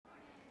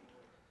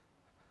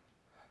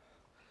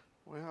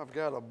Well, I've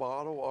got a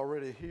bottle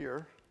already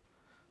here.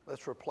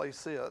 Let's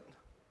replace it. I'll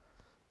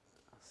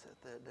set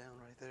that down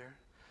right there.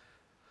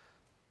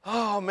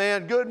 Oh,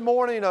 man. Good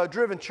morning,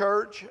 Driven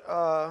Church.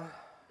 I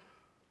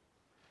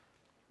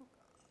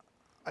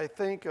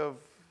think of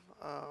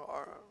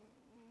our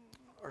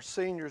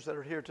seniors that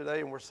are here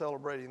today, and we're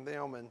celebrating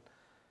them, and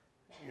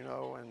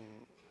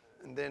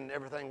then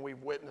everything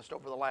we've witnessed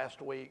over the last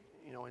week,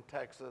 in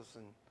Texas,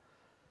 and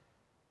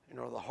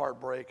the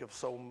heartbreak of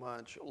so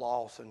much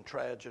loss and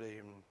tragedy,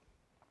 and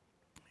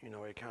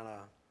it kind of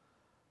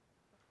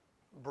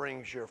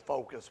brings your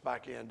focus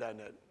back in, doesn't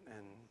it?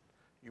 And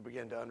you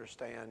begin to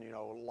understand,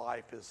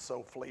 life is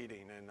so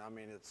fleeting, and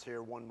it's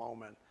here one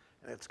moment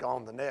and it's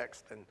gone the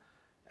next,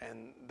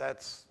 and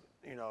that's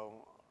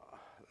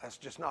that's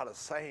just not a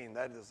saying.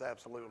 That is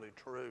absolutely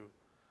true.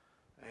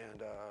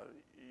 And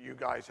you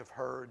guys have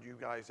heard, you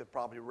guys have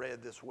probably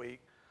read this week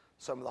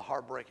some of the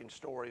heartbreaking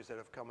stories that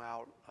have come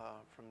out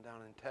from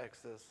down in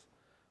Texas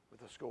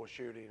with the school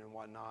shooting and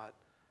whatnot.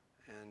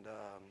 And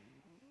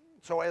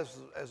so as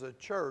a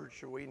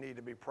church, we need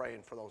to be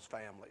praying for those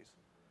families.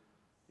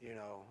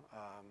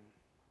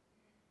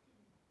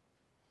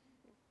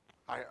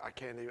 I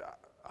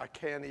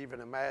can't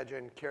even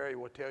imagine. Carrie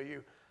will tell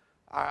you,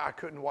 I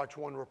couldn't watch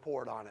one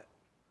report on it,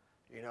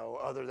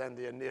 other than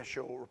the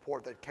initial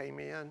report that came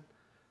in.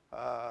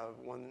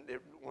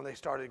 When they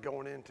started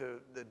going into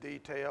the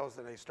details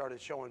and they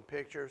started showing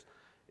pictures,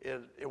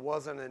 it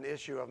wasn't an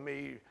issue of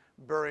me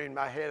burying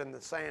my head in the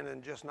sand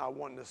and just not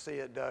wanting to see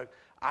it, Doug.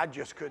 I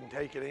just couldn't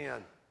take it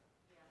in.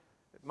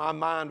 My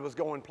mind was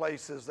going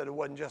places that it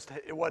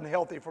wasn't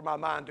healthy for my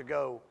mind to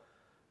go,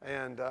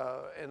 and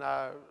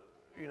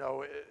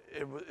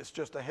it's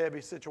just a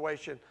heavy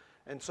situation.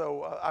 And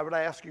so I would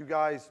ask you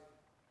guys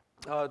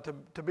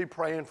to be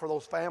praying for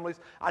those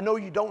families. I know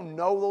you don't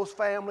know those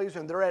families,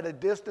 and they're at a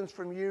distance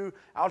from you,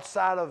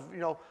 outside of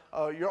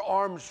your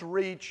arm's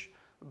reach.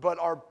 But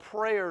our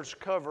prayers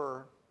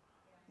cover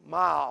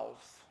miles,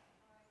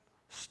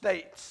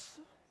 states,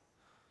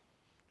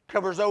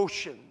 covers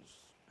oceans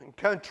and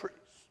countries,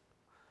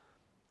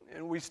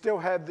 and we still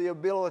have the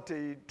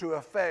ability to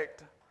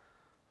affect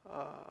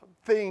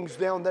things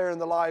down there in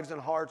the lives and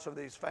hearts of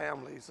these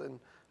families. And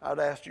I'd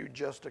ask you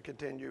just to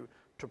continue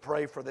to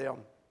pray for them.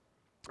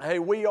 Hey,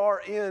 we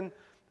are in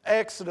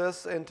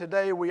Exodus, and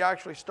today we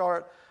actually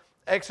start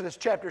Exodus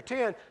chapter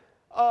 10.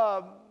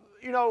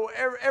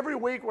 Every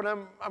week when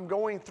I'm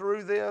going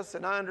through this,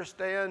 and I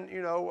understand,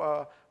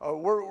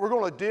 we're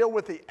going to deal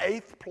with the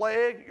 8th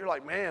plague. You're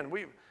like, man,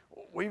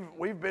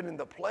 we've been in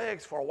the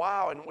plagues for a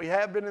while, and we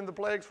have been in the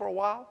plagues for a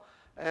while.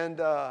 And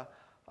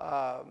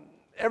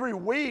every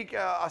week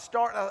I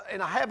start,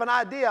 and I have an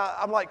idea.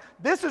 I'm like,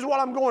 this is what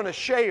I'm going to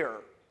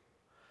share.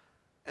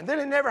 And then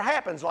it never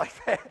happens like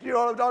that. You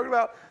know what I'm talking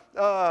about?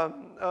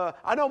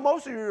 I know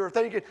most of you are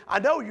thinking, I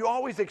know you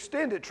always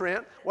extend it,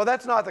 Trent. Well,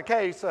 that's not the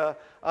case.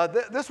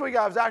 This week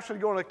I was actually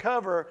going to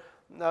cover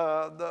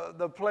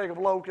the plague of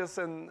locusts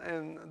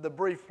and the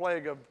brief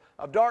plague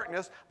of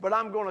darkness, but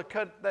I'm going to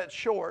cut that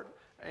short,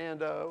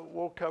 and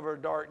we'll cover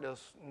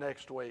darkness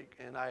next week.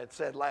 And I had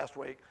said last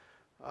week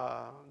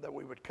that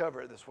we would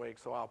cover it this week,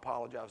 so I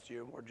apologize to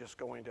you. We're just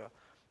going to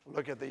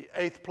look at the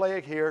 8th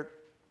plague here.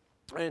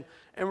 And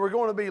we're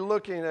going to be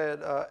looking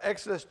at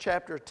Exodus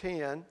chapter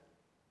 10.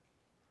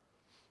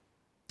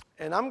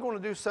 And I'm going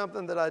to do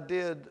something that I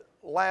did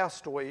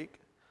last week.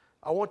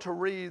 I want to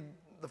read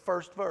the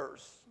first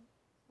verse,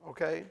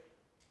 okay?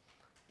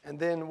 And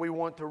then we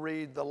want to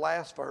read the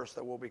last verse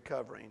that we'll be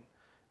covering.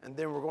 And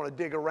then we're going to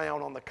dig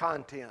around on the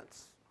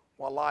contents,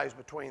 what lies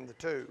between the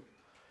two.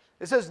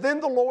 It says, Then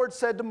the Lord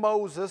said to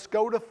Moses,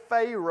 Go to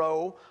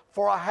Pharaoh,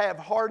 for I have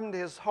hardened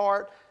his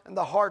heart and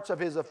the hearts of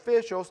his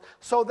officials,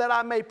 so that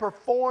I may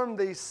perform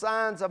these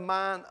signs of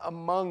mine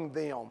among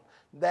them,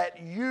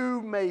 that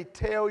you may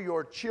tell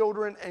your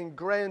children and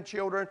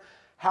grandchildren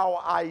how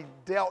I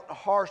dealt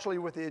harshly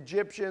with the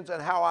Egyptians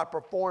and how I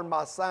performed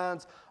my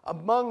signs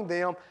among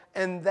them,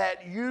 and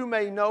that you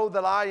may know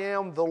that I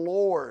am the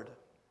Lord.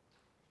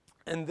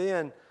 And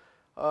then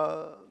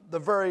the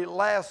very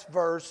last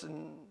verse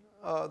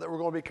that we're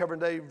going to be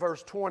covering today,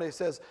 verse 20,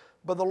 says,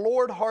 But the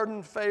Lord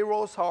hardened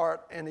Pharaoh's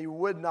heart, and he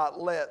would not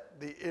let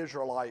the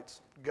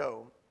Israelites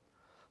go.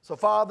 So,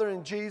 Father,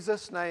 in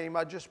Jesus' name,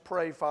 I just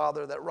pray,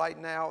 Father, that right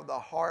now the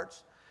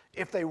hearts,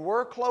 if they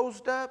were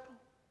closed up,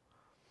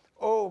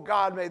 oh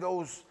God, may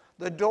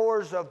the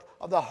doors of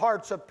the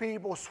hearts of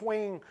people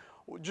swing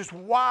just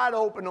wide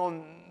open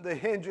on the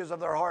hinges of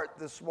their heart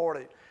this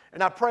morning.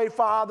 And I pray,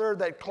 Father,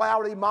 that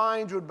cloudy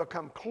minds would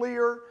become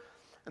clear,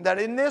 and that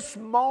in this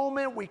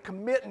moment we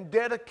commit and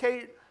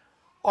dedicate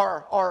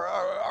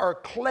our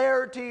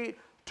clarity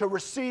to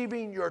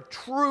receiving your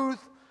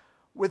truth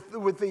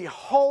with the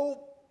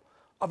hope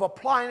of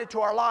applying it to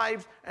our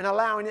lives and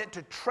allowing it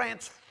to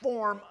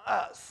transform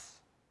us.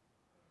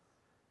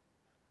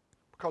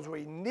 Because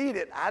we need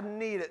it. I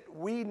need it.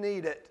 We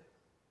need it.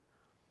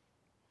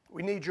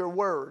 We need your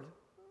word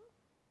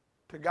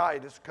to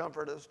guide us,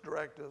 comfort us,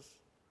 direct us.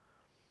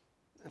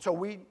 And so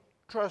we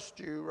trust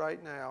you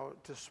right now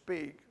to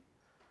speak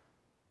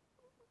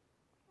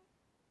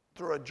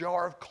through a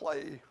jar of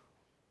clay.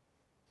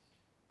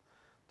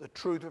 The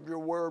truth of your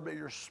word, may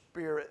your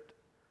spirit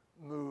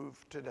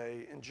move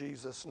today in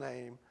Jesus'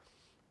 name.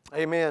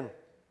 Amen.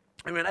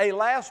 Amen. Hey,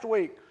 last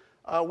week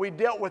we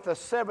dealt with the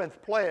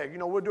seventh plague.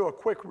 We'll do a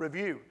quick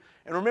review.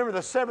 And remember,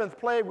 the seventh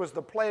plague was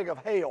the plague of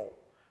hail.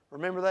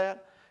 Remember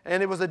that?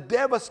 And it was a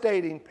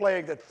devastating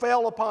plague that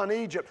fell upon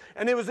Egypt.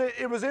 And it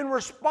was in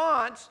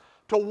response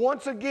to,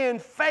 once again,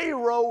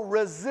 Pharaoh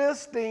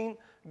resisting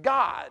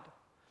God.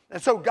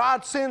 And so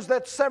God sends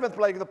that seventh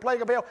plague, the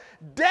plague of hail,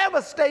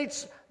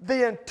 devastates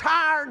the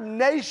entire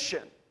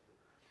nation,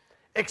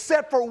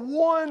 except for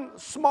one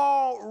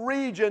small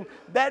region,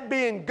 that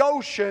being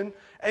Goshen.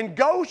 And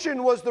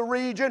Goshen was the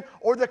region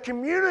or the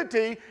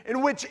community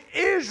in which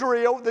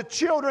Israel, the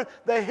children,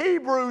 the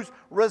Hebrews,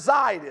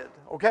 resided.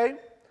 Okay?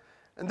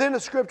 And then the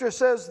scripture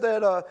says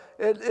that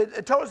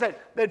it told us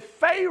that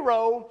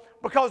Pharaoh,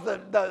 because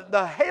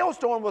the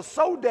hailstorm was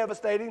so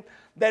devastating,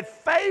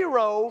 that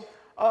Pharaoh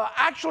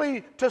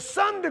actually, to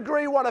some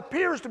degree, what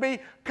appears to be,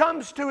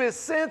 comes to his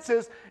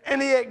senses,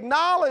 and he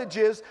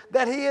acknowledges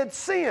that he had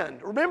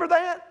sinned. Remember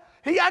that?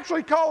 He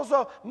actually calls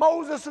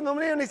Moses and them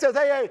in, and he says,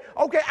 hey,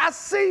 okay, I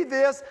see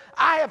this.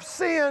 I have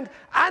sinned.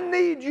 I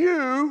need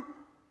you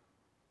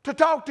to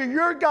talk to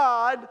your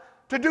God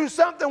to do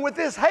something with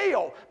this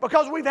hail,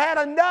 because we've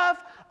had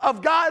enough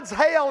of God's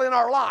hail in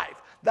our life.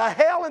 The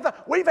hail,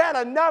 we've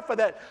had enough of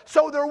that.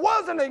 So there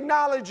was an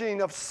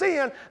acknowledging of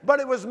sin, but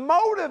it was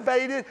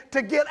motivated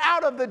to get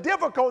out of the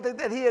difficulty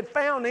that he had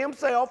found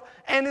himself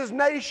and his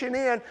nation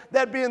in,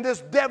 that being this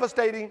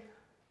devastating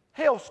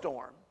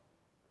hailstorm.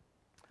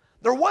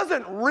 There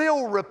wasn't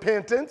real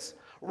repentance.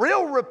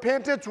 Real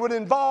repentance would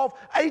involve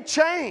a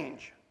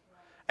change.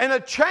 And a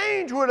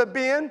change would have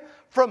been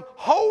from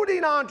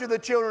holding on to the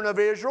children of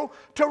Israel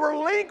to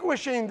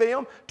relinquishing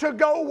them to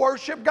go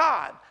worship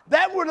God.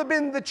 That would have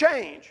been the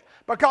change.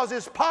 Because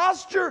his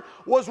posture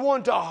was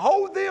one to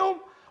hold them.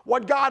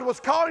 What God was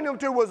calling them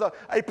to was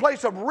a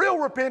place of real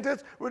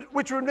repentance,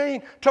 which would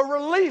mean to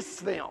release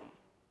them.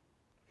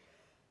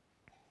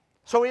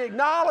 So he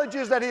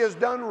acknowledges that he has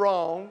done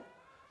wrong,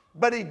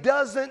 but he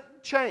doesn't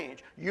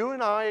change. You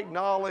and I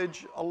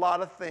acknowledge a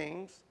lot of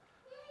things,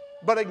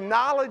 but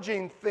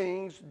acknowledging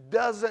things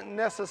doesn't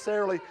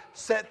necessarily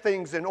set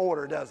things in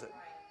order, does it?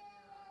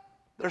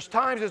 There's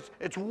times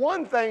it's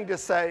one thing to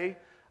say,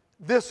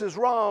 this is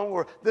wrong,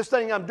 or this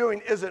thing I'm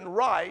doing isn't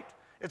right.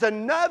 It's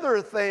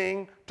another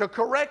thing to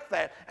correct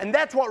that. And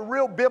that's what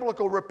real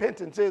biblical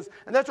repentance is.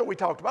 And that's what we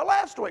talked about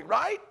last week,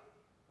 right?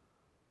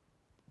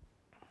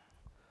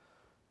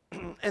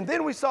 And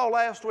then we saw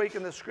last week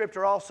in the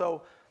scripture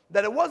also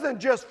that it wasn't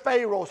just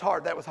Pharaoh's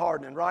heart that was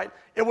hardening, right?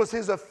 It was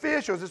his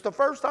officials. It's the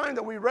first time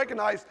that we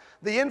recognize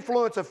the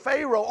influence of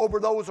Pharaoh over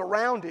those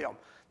around him.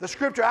 The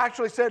scripture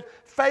actually said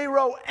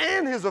Pharaoh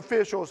and his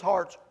officials'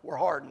 hearts were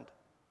hardened,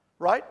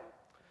 right?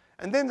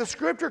 And then the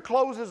scripture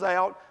closes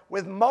out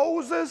with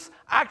Moses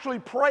actually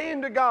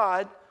praying to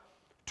God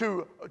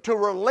to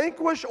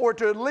relinquish or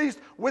to at least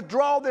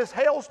withdraw this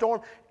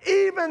hailstorm,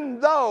 even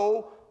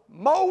though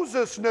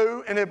Moses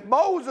knew, and if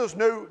Moses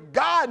knew,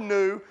 God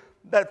knew,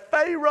 that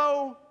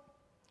Pharaoh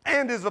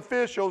and his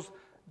officials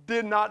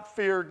did not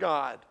fear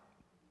God.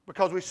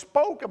 Because we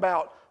spoke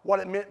about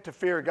what it meant to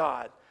fear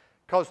God.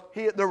 Because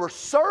there were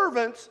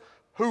servants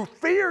who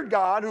feared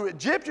God,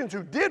 Egyptians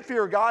who did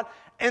fear God,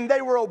 and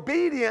they were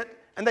obedient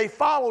and they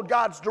followed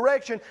God's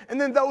direction, and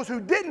then those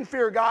who didn't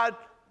fear God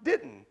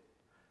didn't.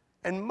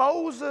 And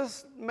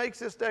Moses makes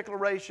this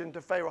declaration to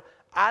Pharaoh,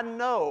 I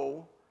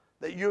know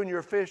that you and your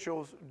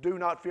officials do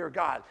not fear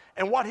God.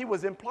 And what he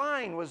was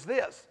implying was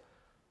this,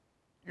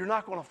 you're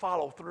not going to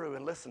follow through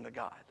and listen to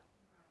God.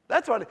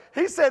 That's what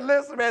he said,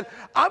 listen, man,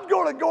 I'm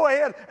going to go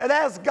ahead and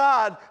ask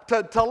God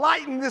to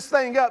lighten this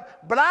thing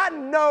up, but I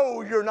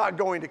know you're not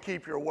going to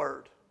keep your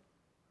word.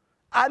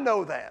 I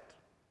know that.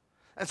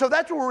 And so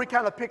that's where we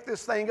kind of picked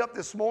this thing up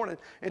this morning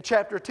in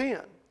chapter 10.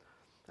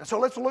 And so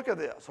let's look at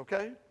this,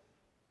 okay?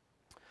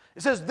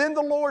 It says, then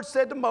the Lord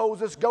said to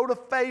Moses, go to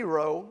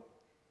Pharaoh,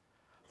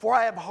 for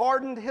I have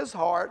hardened his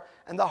heart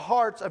and the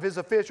hearts of his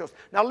officials.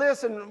 Now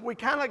listen, we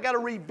kind of got to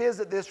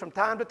revisit this from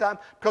time to time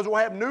because we'll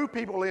have new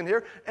people in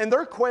here, and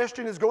their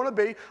question is going to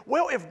be,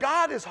 well, if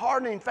God is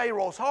hardening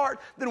Pharaoh's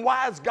heart, then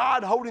why is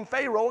God holding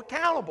Pharaoh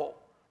accountable?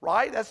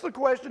 Right? That's the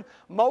question.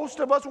 Most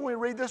of us, when we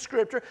read this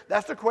scripture,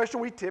 that's the question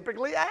we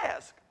typically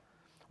ask.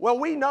 Well,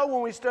 we know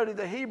when we study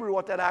the Hebrew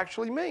what that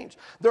actually means.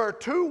 There are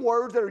two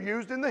words that are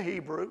used in the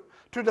Hebrew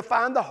to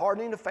define the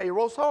hardening of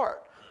Pharaoh's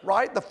heart.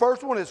 Right? The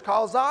first one is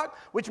chazak,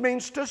 which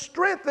means to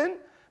strengthen,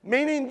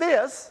 meaning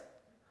this,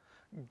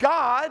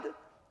 God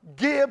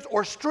gives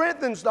or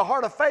strengthens the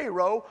heart of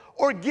Pharaoh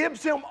or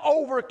gives him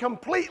over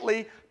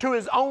completely to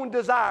his own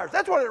desires.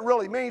 That's what it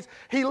really means.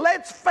 He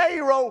lets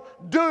Pharaoh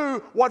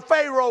do what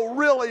Pharaoh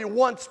really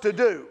wants to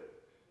do.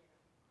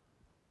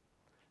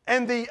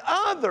 And the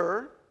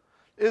other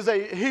is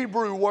a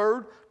Hebrew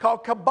word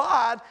called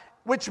kabod,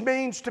 which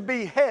means to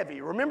be heavy.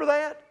 Remember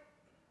that?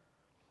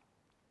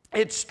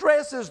 It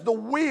stresses the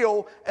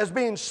will as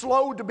being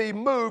slow to be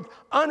moved,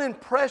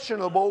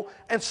 unimpressionable,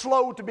 and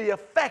slow to be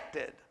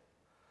affected.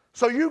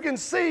 So you can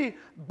see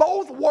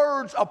both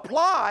words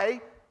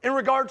apply in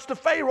regards to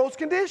Pharaoh's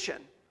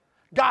condition.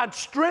 God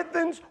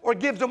strengthens or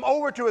gives him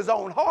over to his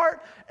own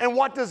heart. And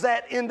what does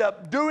that end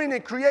up doing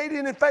and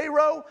creating in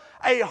Pharaoh?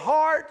 A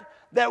heart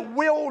that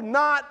will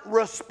not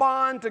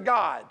respond to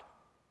God.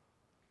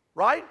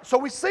 Right? So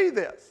we see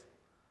this.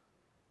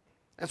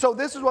 And so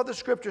this is what the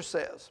scripture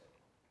says.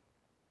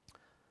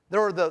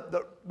 There are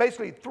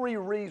basically three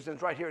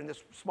reasons right here in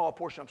this small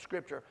portion of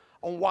scripture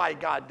on why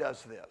God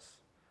does this.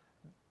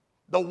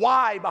 The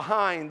why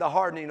behind the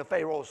hardening of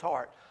Pharaoh's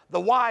heart. The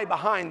why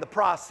behind the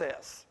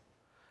process.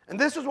 And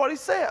this is what he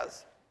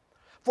says.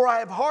 For I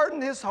have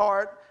hardened his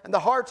heart and the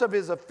hearts of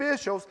his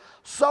officials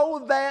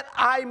so that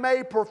I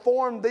may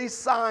perform these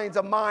signs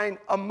of mine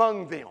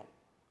among them.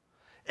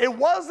 It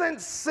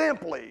wasn't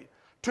simply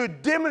to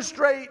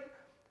demonstrate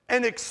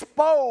and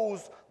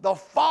expose the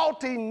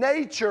faulty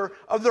nature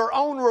of their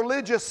own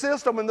religious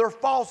system and their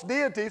false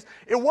deities.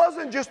 It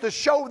wasn't just to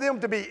show them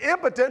to be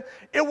impotent.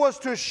 It was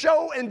to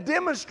show and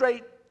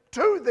demonstrate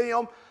to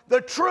them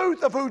the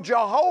truth of who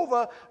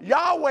Jehovah,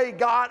 Yahweh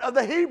God of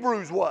the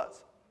Hebrews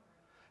was.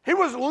 He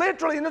was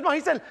literally, in this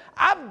moment, he said,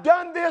 I've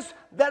done this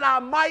that I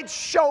might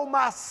show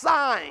my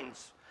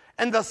signs.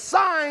 And the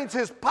signs,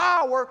 his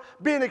power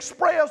being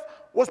expressed,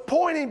 was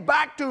pointing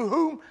back to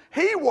whom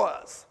he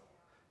was.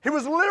 He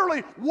was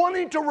literally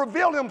wanting to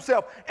reveal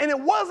himself. And it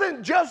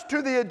wasn't just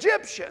to the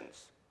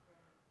Egyptians.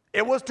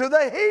 It was to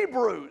the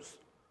Hebrews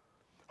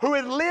who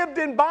had lived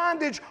in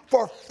bondage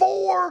for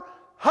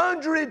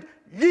 400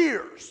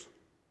 years.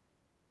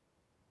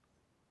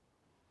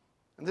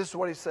 And this is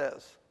what he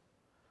says.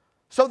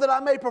 So that I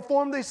may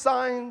perform these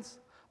signs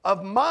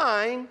of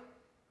mine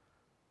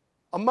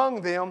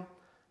among them,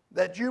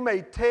 that you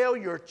may tell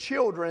your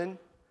children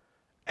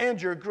and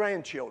your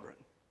grandchildren.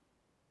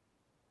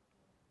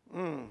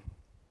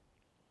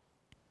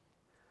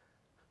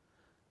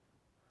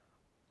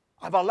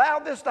 I've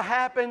allowed this to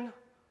happen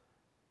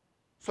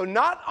so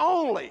not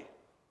only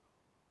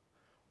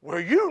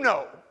will you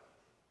know,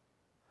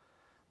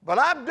 but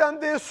I've done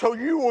this so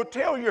you will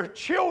tell your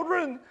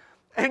children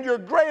and your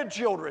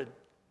grandchildren.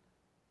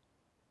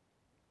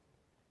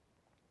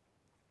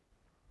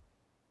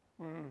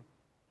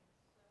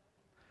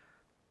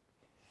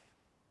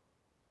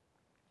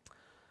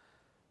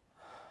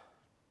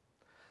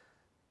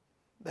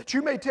 That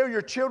you may tell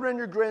your children and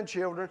your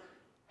grandchildren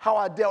how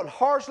I dealt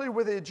harshly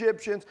with the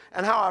Egyptians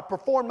and how I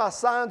performed my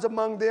signs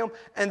among them,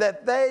 and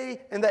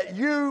that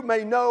you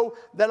may know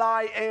that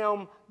I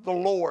am the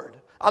Lord.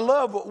 I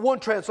love one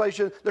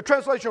translation. The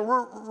translation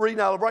we're reading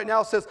out of right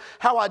now says,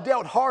 how I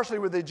dealt harshly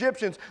with the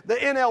Egyptians. The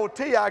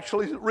NLT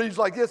actually reads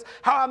like this,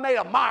 how I made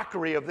a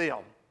mockery of them.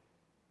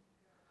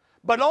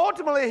 But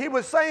ultimately he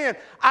was saying,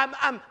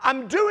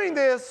 I'm doing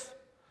this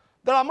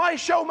that I might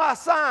show my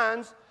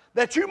signs,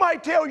 that you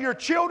might tell your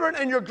children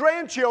and your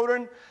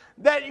grandchildren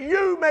that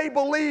you may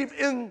believe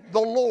in the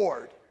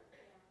Lord.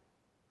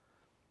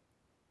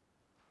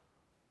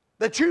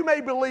 That you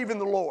may believe in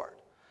the Lord.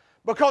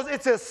 Because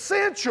it's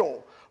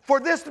essential for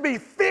this to be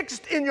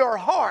fixed in your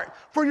heart.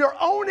 For your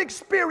own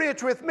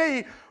experience with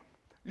me,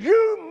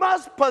 you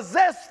must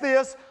possess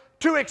this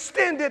to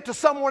extend it to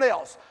someone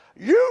else.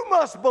 You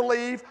must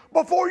believe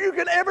before you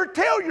can ever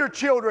tell your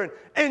children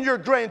and your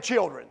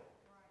grandchildren.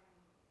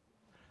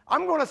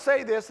 I'm going to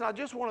say this, and I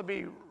just want to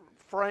be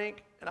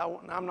frank, and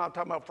I'm not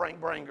talking about Frank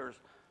Bringers.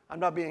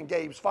 I'm not being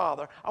Gabe's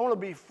father. I want to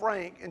be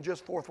frank and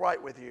just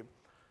forthright with you.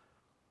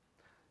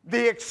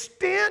 The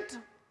extent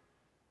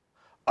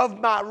of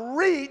my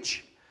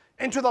reach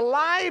into the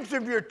lives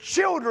of your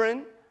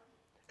children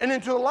and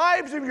into the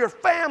lives of your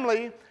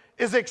family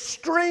is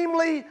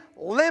extremely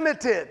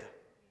limited.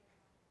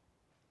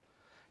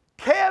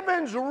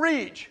 Kevin's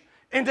reach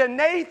into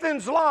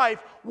Nathan's life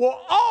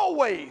will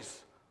always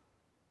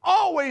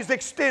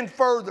extend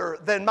further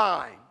than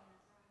mine.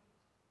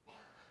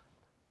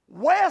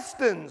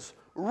 Weston's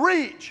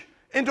reach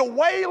into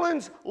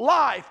Waylon's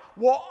life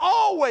will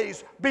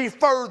always be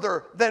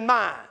further than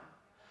mine.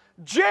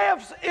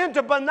 Jeff's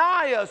into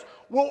Benaiah's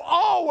will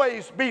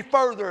always be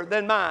further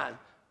than mine.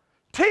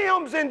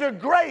 Tim's into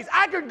Grace.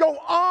 I could go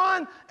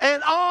on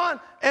and on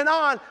and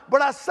on.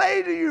 But I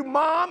say to you,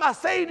 Mom, I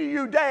say to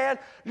you, Dad,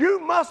 you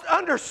must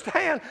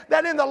understand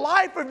that in the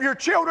life of your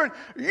children,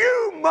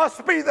 you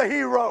must be the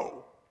hero.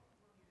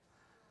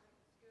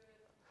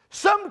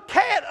 Some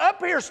cat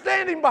up here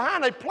standing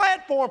behind a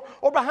platform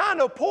or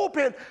behind a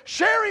pulpit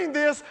sharing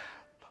this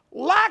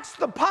lacks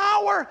the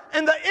power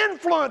and the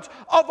influence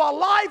of a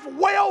life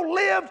well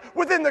lived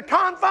within the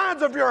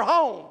confines of your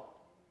home.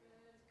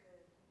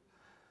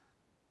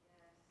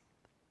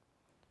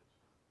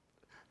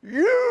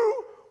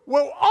 You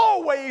will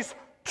always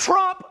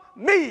trump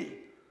me.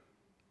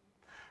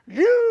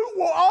 You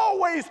will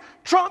always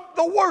trump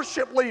the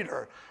worship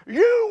leader.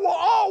 You will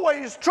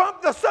always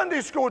trump the Sunday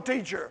school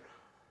teacher.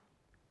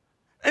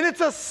 And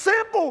it's a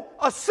simple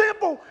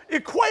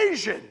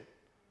equation.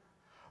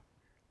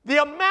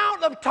 The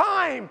amount of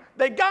time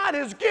that God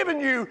has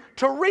given you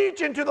to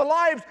reach into the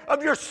lives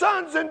of your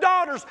sons and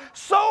daughters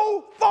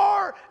so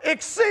far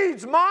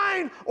exceeds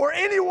mine or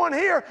anyone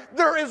here.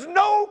 There is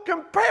no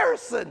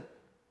comparison.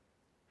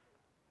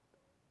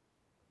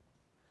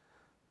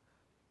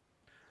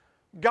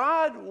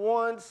 God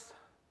wants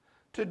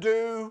to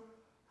do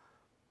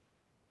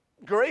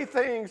great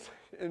things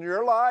in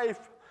your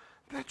life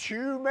that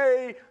you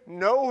may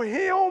know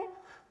Him,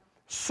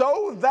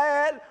 so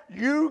that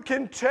you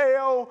can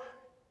tell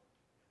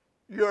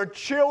your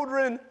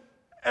children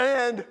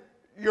and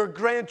your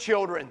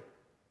grandchildren.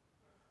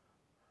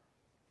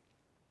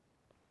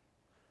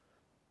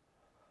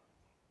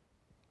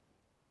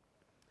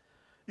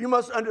 You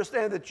must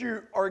understand that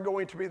you are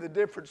going to be the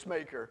difference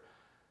maker.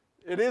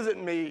 It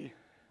isn't me,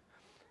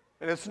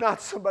 and it's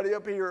not somebody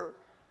up here.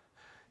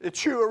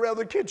 It's you around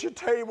the kitchen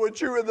table.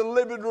 It's you in the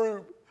living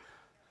room.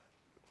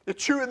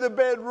 It's you in the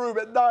bedroom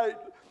at night,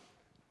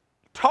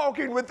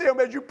 talking with them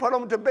as you put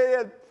them to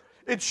bed.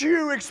 It's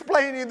you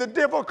explaining the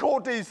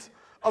difficulties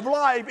of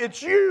life.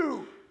 It's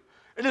you.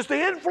 And it's the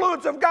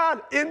influence of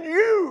God in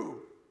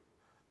you.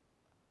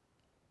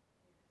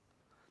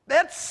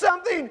 That's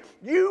something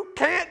you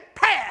can't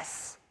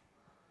pass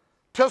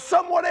to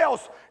someone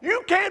else.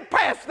 You can't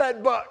pass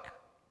that buck.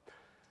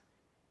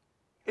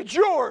 It's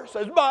yours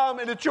as mom,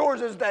 and it's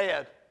yours as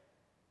dad.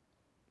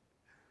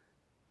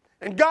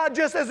 And God,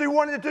 just as He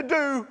wanted to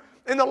do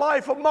in the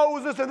life of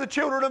Moses and the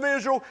children of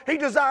Israel, He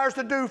desires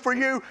to do for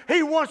you.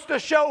 He wants to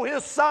show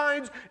His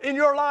signs in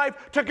your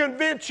life to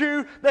convince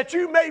you that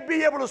you may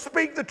be able to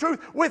speak the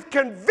truth with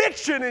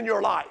conviction in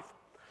your life.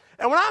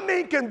 And when I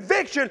mean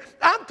conviction,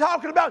 I'm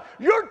talking about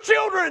your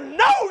children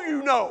know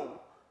you know.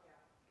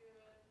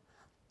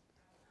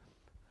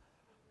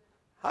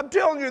 I'm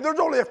telling you, there's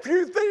only a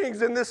few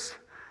things in this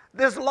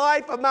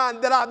life of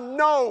mine that I've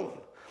known,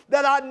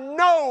 that I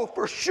know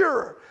for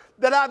sure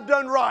that I've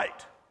done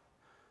right.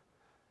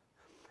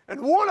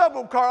 And one of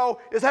them,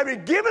 Carl, is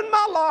having given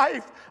my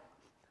life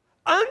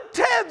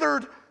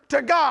untethered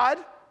to God,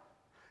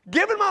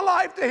 given my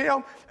life to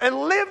Him, and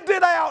lived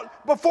it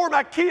out before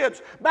my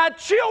kids. My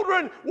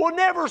children will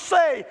never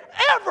say,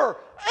 ever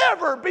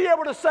be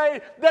able to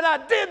say that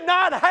I did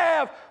not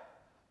have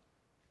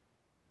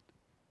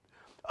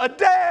a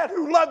dad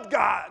who loved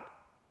God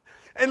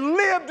and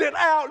lived it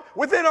out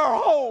within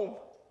our home.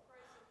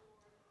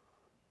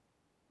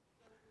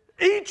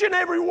 Each and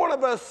every one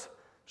of us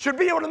should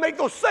be able to make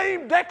those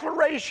same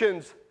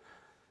declarations.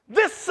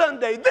 This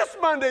Sunday, this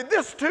Monday,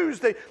 this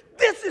Tuesday,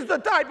 this is the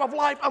type of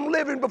life I'm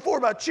living before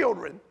my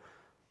children.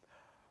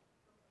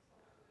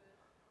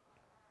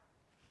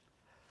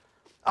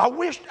 I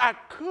wished I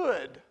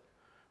could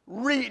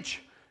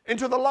reach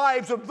into the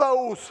lives of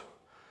those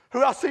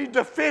who I see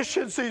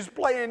deficiencies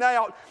playing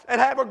out and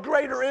have a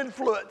greater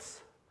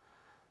influence.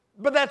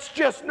 But that's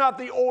just not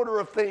the order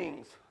of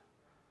things.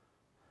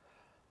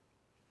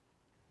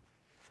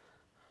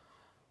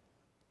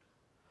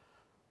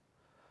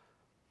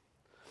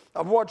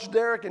 I've watched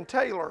Derek and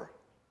Taylor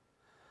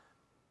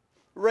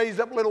raise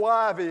up little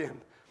Ivy,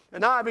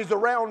 and Ivy's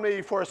around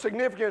me for a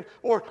significant,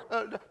 or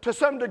to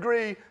some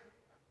degree,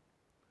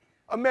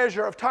 a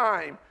measure of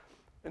time.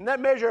 And that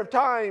measure of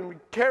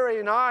time, Carrie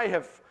and I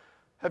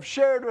have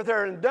shared with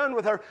her and done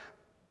with her.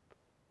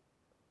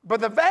 But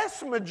the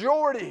vast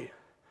majority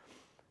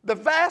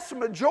of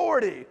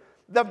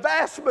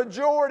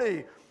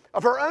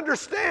her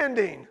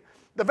understanding,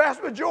 the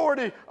vast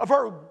majority of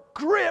her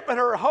grip and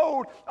her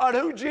hold on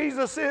who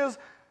Jesus is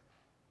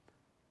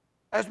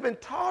has been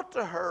taught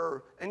to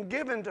her and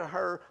given to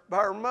her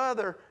by her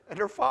mother and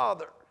her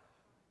father.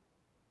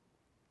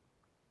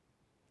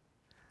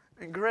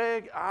 And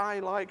Greg, I,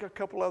 like a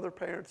couple other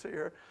parents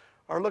here,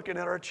 are looking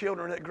at our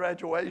children at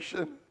graduation,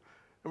 and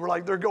we're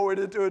like, they're going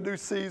into a new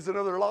season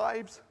of their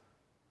lives.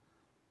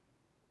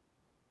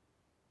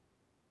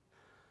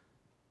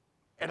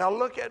 And I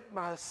look at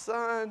my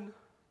son,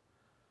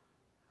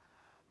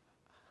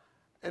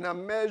 and I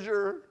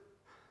measure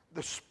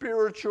the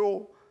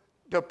spiritual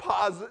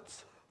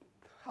deposits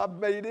I've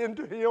made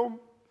into him.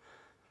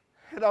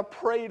 And I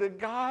pray to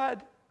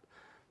God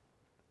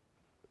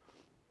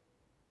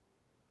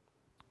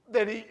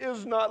that he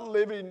is not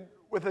living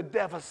with a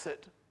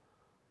deficit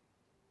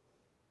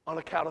on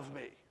account of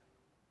me.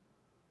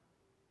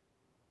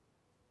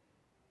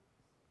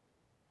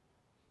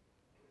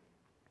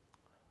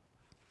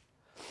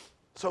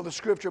 So the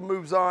scripture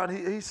moves on.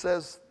 He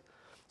says,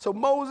 so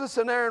Moses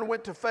and Aaron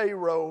went to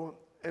Pharaoh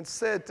and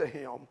said to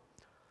him,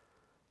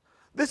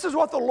 this is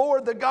what the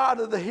Lord, the God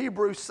of the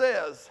Hebrews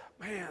says.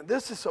 Man,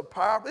 this is so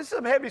powerful. This is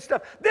some heavy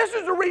stuff. This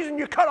is the reason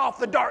you cut off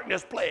the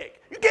darkness plague.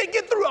 You can't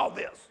get through all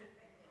this.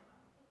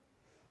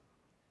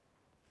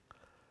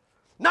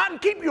 Not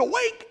and keep you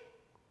awake.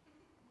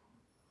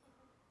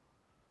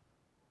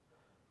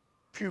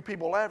 Few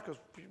people laugh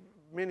because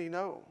many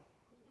know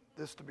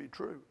this to be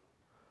true.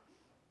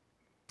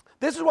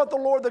 This is what the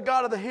Lord, the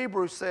God of the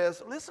Hebrews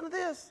says. Listen to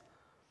this.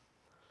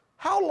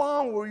 How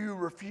long will you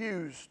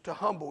refuse to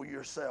humble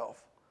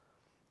yourself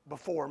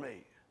before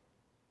me?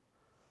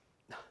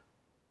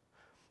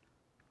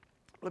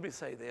 let me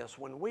say this.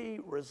 When we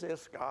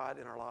resist God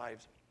in our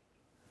lives,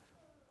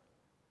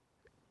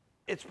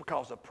 it's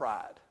because of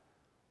pride,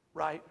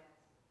 right?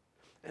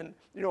 And,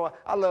 you know,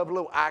 I love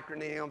little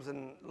acronyms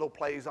and little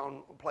play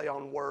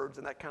on words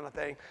and that kind of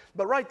thing.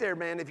 But right there,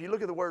 man, if you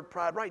look at the word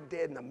pride, right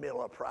dead in the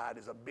middle of pride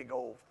is a big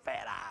old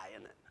fat eye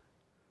in it.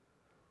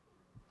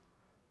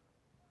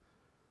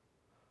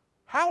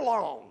 How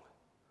long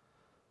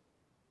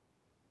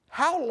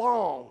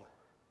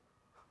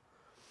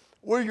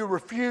will you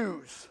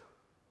refuse?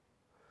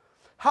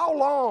 How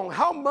long,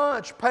 how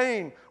much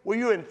pain will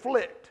you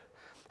inflict?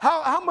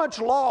 How much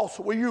loss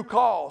will you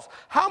cause?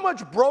 How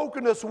much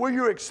brokenness will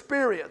you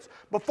experience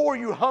before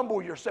you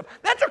humble yourself?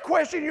 That's a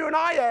question you and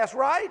I ask,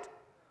 right?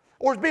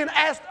 Or is being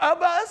asked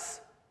of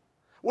us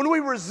when we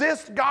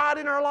resist God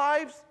in our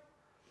lives.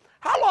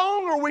 How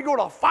long are we going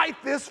to fight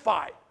this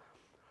fight?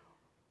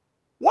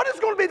 What is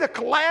going to be the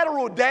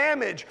collateral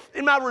damage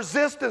in my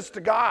resistance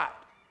to God?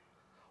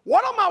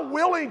 What am I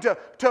willing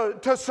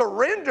to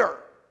surrender?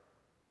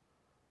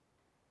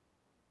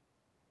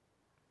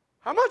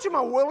 How much am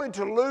I willing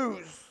to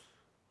lose?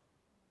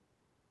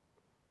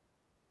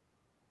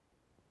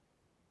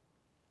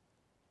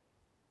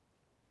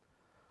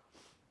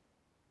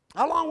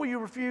 How long will you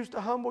refuse to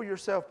humble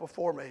yourself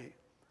before me?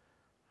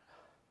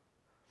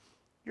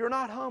 You're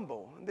not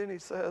humble. And then he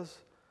says,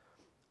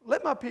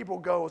 let my people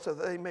go so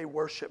that they may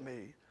worship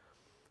me.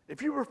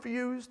 If you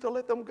refuse to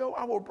let them go,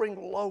 I will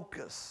bring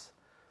locusts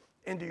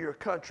into your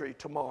country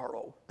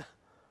tomorrow.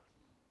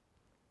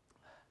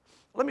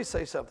 Let me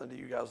say something to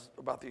you guys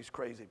about these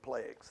crazy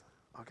plagues,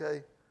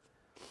 okay?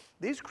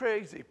 These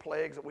crazy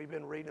plagues that we've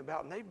been reading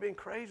about, and they've been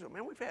crazy.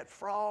 Man, we've had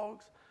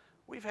frogs,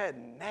 we've had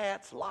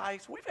gnats,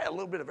 lice, we've had a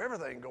little bit of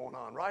everything going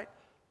on, right?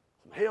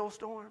 Some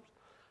hailstorms.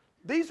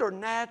 These are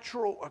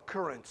natural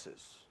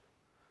occurrences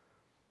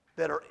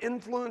that are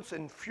influenced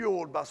and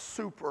fueled by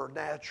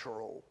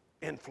supernatural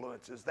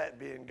influences, that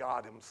being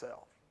God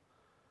himself.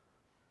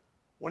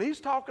 When he's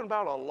talking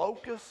about a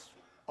locust,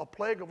 a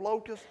plague of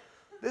locusts,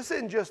 this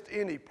isn't just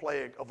any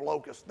plague of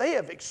locusts. They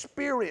have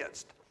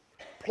experienced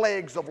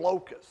plagues of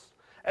locusts.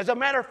 As a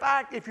matter of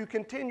fact, if you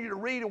continue to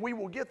read, and we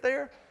will get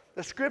there,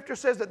 the scripture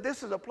says that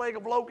this is a plague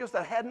of locusts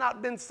that had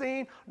not been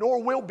seen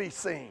nor will be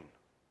seen.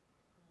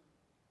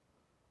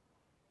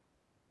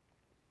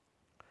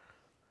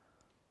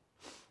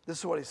 This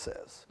is what he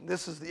says.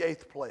 This is the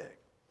 8th plague.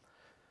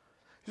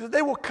 He says,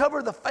 they will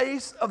cover the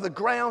face of the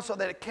ground so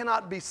that it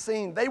cannot be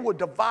seen. They will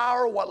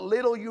devour what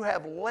little you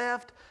have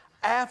left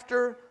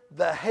after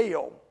the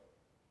hail.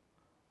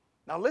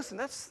 Now listen,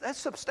 that's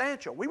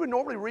substantial. We would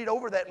normally read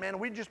over that, man,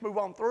 and we'd just move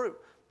on through.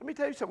 Let me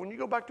tell you something. When you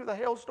go back to the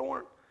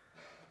hailstorm,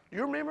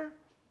 you remember?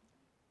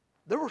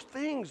 There were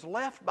things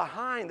left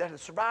behind that had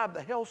survived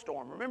the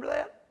hailstorm. Remember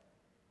that?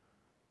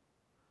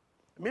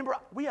 Remember,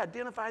 we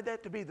identified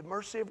that to be the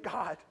mercy of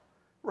God,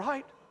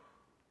 right?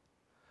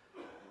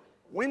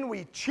 When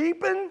we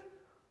cheapen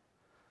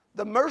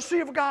the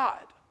mercy of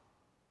God,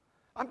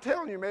 I'm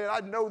telling you, man,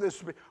 I know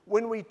this.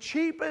 When we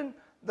cheapen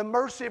the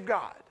mercy of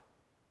God,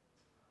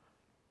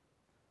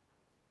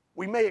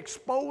 we may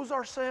expose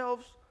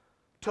ourselves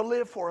to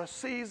live for a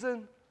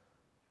season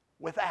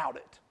without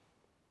it.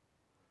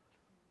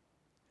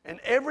 And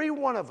every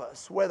one of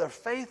us, whether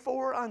faithful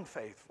or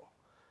unfaithful,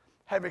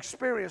 have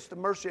experienced the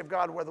mercy of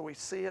God whether we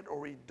see it or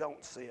we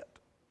don't see it.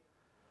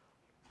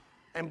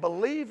 And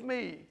believe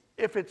me,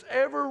 if it's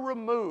ever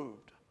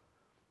removed,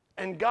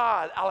 and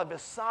God, out of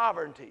his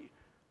sovereignty,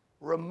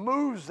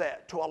 removes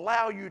that to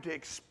allow you to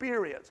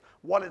experience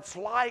what it's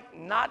like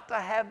not to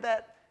have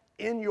that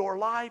in your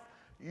life,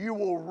 you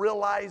will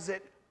realize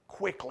it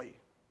quickly.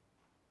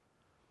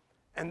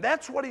 And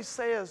that's what he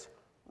says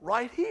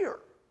right here.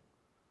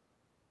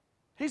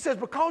 He says,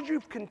 because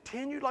you've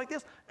continued like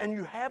this and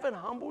you haven't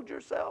humbled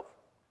yourself,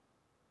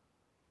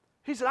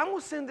 he said, I'm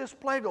going to send this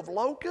plague of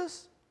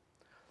locusts,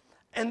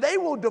 and they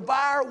will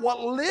devour what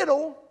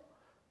little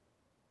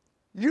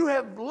you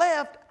have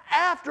left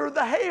after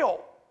the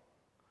hail.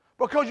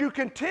 Because you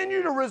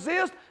continue to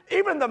resist,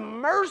 even the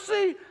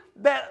mercy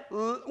that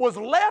was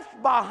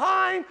left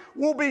behind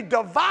will be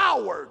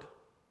devoured.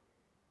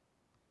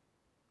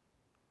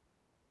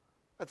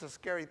 That's a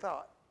scary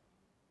thought.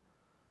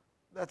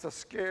 That's a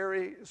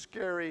scary,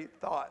 scary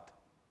thought.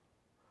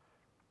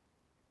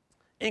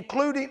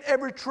 Including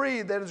every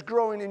tree that is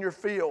growing in your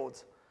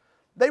fields.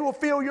 They will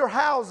fill your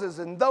houses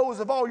and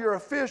those of all your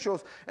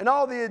officials and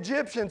all the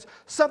Egyptians,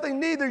 something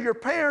neither your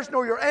parents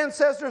nor your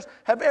ancestors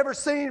have ever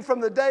seen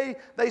from the day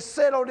they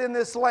settled in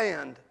this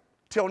land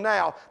till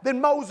now. Then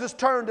Moses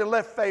turned and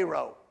left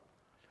Pharaoh.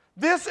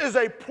 This is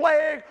a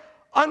plague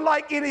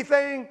unlike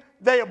anything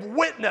they have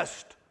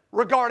witnessed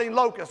regarding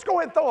locusts. Go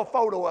ahead and throw a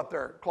photo up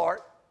there,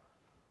 Clark.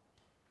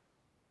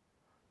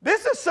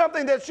 This is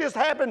something that's just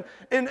happened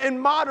in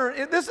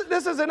modern, this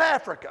is in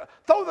Africa.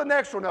 Throw the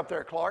next one up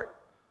there, Clark.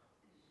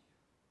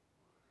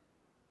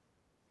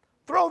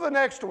 Throw the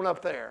next one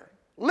up there.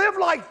 Live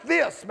like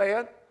this,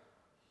 man.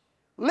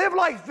 Live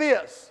like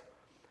this.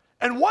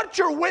 And what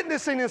you're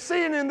witnessing and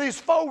seeing in these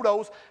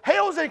photos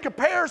hails in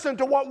comparison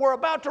to what we're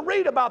about to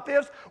read about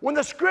this when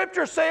the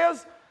scripture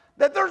says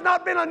that there's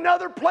not been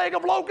another plague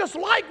of locusts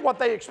like what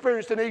they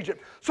experienced in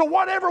Egypt. So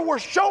whatever we're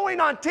showing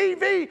on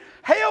TV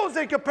hails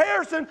in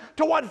comparison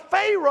to what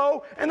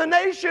Pharaoh and the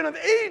nation of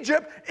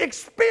Egypt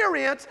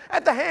experienced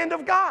at the hand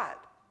of God.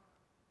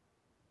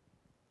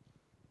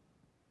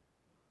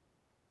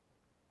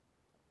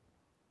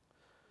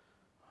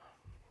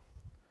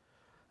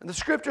 And the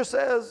scripture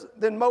says,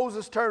 then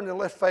Moses turned and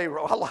left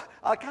Pharaoh.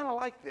 I kind of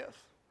like this.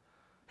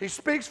 He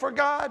speaks for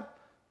God,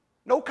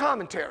 no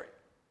commentary.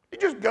 He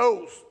just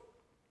goes.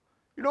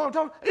 You know what I'm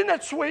talking about? Isn't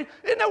that sweet?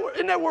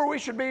 Isn't that where we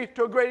should be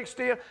to a great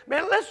extent?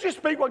 Man, let's just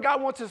speak what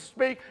God wants us to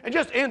speak and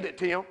just end it,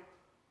 Tim.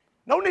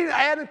 No need to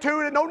add to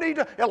it. No need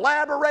to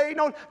elaborate.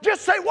 No,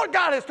 just say what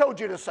God has told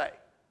you to say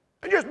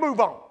and just move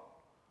on.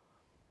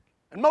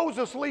 And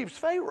Moses leaves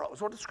Pharaoh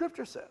is what the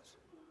scripture says.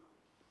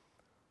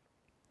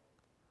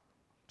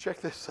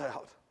 Check this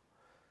out.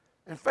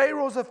 And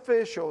Pharaoh's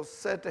officials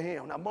said to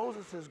him, now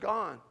Moses is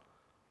gone.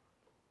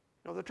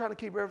 You know, they're trying to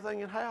keep everything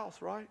in house,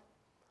 right?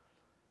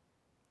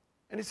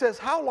 And he says,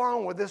 how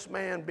long will this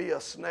man be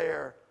a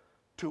snare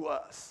to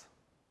us?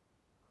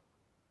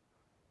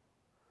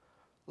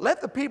 Let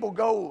the people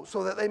go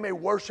so that they may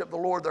worship the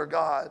Lord their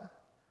God.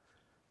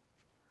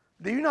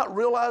 Do you not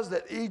realize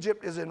that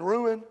Egypt is in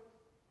ruin?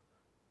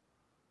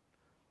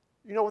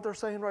 You know what they're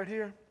saying right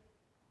here?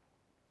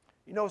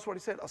 You notice what he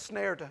said? A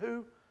snare to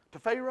who? To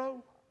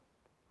Pharaoh?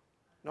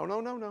 No.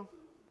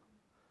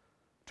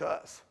 To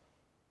us.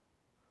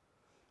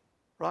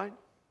 Right?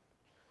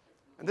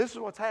 And this is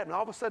what's happening.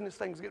 All of a sudden, this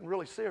thing's getting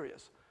really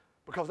serious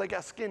because they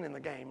got skin in the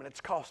game and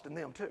it's costing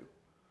them too.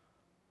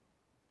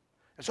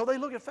 And so they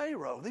look at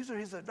Pharaoh. These are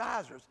his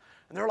advisors.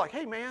 And they're like,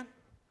 hey, man,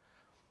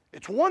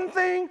 it's one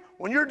thing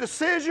when your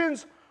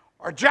decisions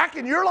are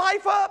jacking your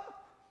life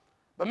up,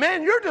 but,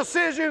 man, your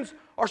decisions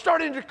are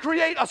starting to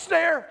create a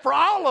snare for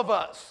all of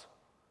us.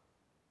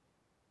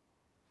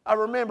 I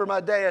remember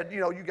my dad,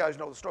 you guys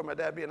know the story, my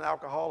dad being an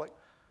alcoholic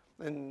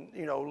and,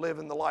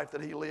 living the life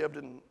that he lived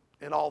and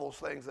all those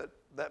things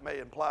that may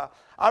imply.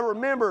 I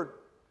remember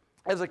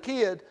as a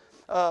kid,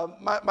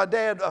 my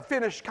dad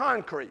finished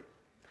concrete.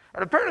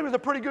 And apparently he was a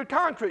pretty good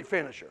concrete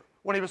finisher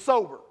when he was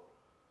sober,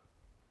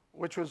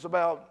 which was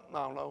about,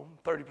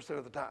 30%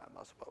 of the time,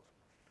 I suppose.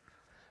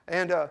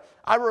 And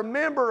I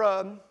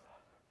remember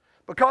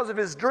because of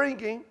his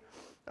drinking,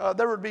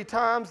 there would be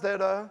times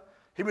that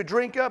he would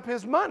drink up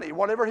his money,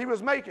 whatever he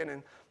was making.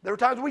 And there were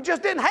times we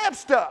just didn't have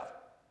stuff.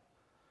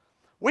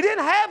 We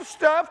didn't have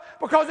stuff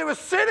because it was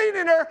sitting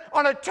in there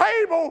on a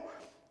table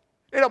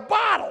in a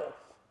bottle.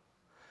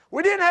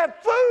 We didn't have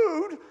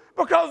food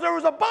because there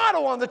was a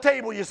bottle on the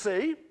table, you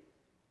see.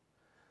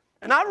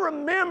 And I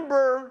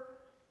remember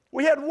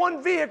we had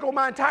one vehicle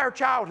my entire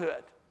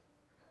childhood.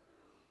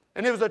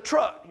 And it was a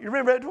truck. You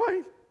remember that,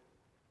 Dwayne?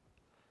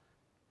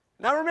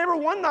 And I remember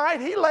one night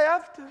he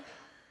left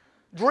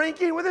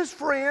drinking with his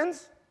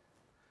friends.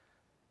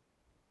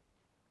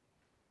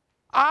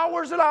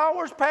 Hours and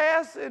hours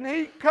pass, and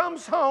he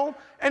comes home,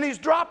 and he's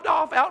dropped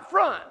off out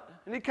front.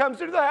 And he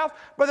comes into the house,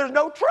 but there's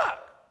no truck.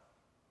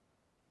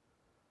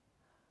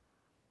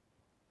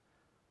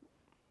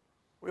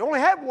 We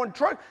only had one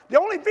truck. The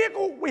only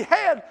vehicle we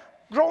had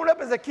growing up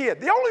as a kid.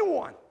 The only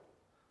one.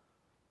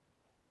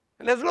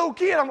 And as a little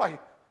kid, I'm like,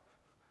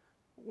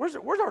 where's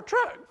our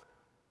truck?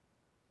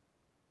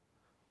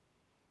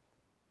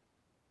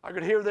 I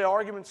could hear the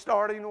argument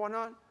starting and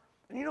whatnot.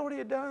 And you know what he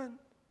had done?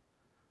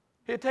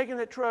 He had taken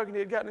that truck and he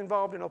had gotten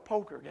involved in a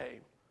poker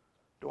game.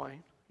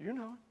 Dwayne, you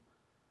know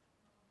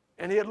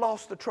it. And he had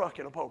lost the truck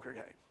in a poker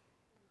game.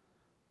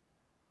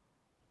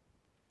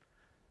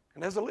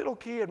 And as a little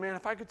kid, man,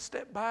 if I could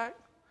step back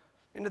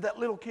into that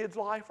little kid's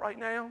life right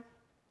now,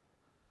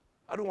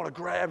 I'd want to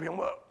grab him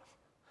up.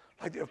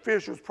 Like the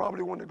officials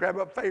probably wanted to grab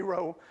up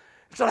Pharaoh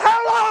and said,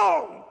 how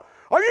long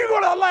are you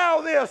going to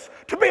allow this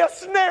to be a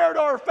snare to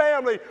our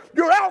family?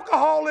 Your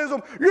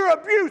alcoholism, your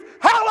abuse,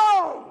 how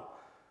long?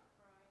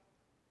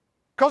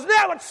 Because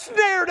now it's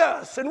snared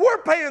us, and we're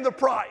paying the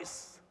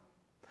price.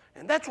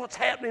 And that's what's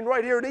happening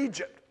right here in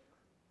Egypt.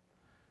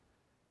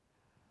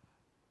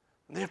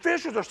 And the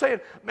officials are saying,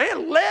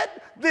 man,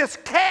 let this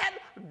cat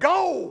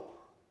go.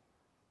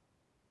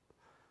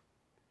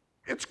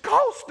 It's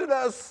costing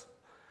us,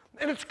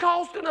 and it's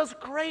costing us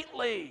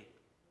greatly.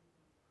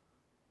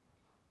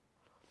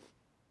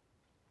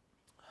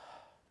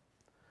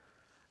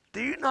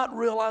 Do you not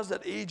realize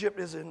that Egypt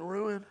is in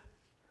ruin?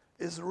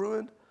 Is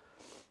ruined?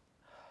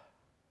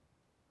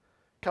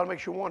 Kind of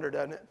makes you wonder,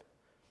 doesn't it?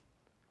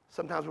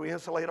 Sometimes we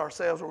insulate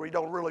ourselves where we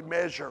don't really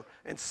measure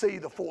and see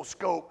the full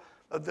scope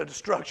of the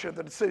destruction of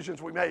the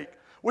decisions we make.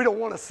 We don't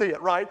want to see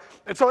it, right?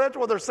 And so that's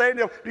what they're saying.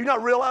 Do you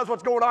not realize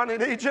what's going on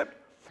in Egypt?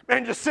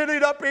 Man, you're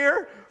sitting up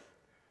here.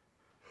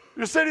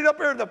 You're sitting up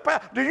here in the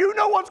past. Do you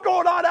know what's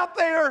going on out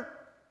there?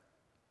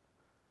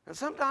 And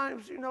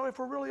sometimes, if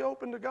we're really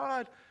open to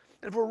God,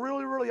 and if we're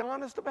really, really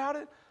honest about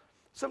it,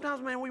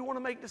 sometimes, man, we want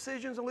to make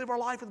decisions and live our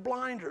life with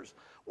blinders.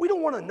 We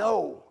don't want to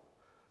know.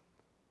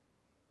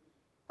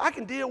 I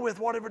can deal with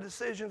whatever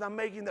decisions I'm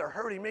making that are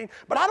hurting me,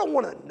 but I don't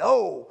want to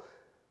know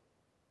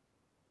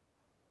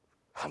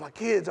how my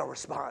kids are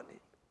responding.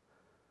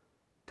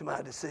 to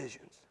my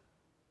decisions.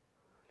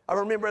 I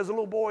remember as a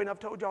little boy, and I've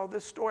told y'all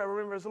this story, I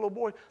remember as a little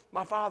boy,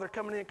 my father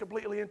coming in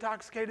completely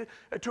intoxicated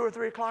at 2 or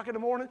 3 o'clock in the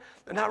morning.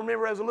 And I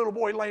remember as a little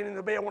boy laying in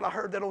the bed when I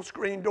heard that old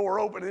screen door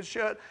open and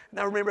shut. And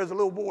I remember as a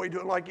little boy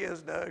doing like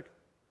this, Doug.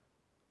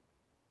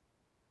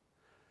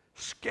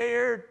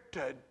 Scared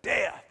to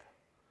death.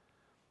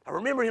 I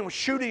remember him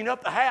shooting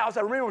up the house.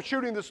 I remember him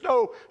shooting the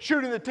stove,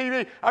 shooting the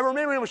TV. I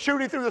remember him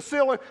shooting through the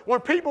ceiling when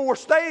people were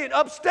staying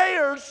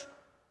upstairs.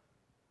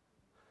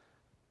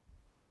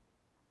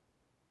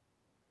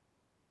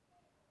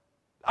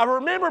 I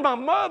remember my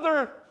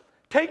mother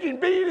taking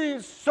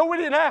beatings so we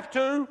didn't have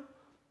to.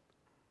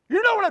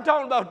 You know what I'm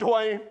talking about,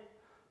 Dwayne.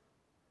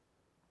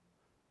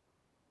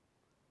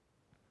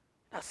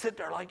 I sit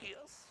there like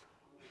this.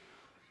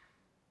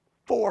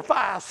 4,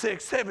 5,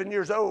 6, 7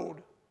 years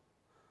old.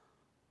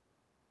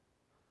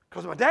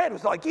 Because my dad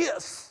was like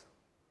this.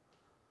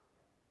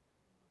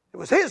 It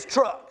was his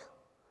truck,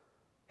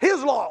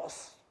 his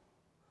loss.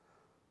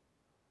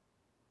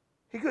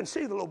 He couldn't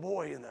see the little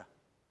boy in the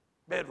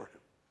bedroom.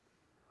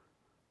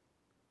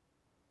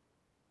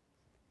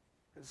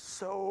 And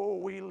so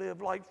we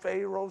live like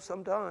Pharaoh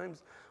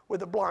sometimes with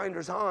the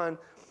blinders on,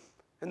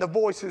 and the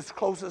voices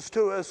closest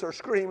to us are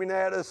screaming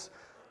at us,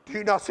 do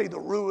you not see the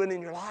ruin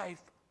in your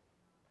life?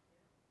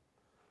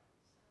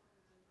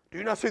 Do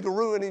you not see the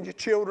ruin in your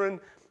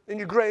children, in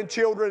your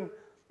grandchildren,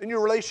 in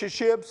your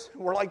relationships?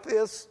 We're like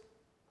this.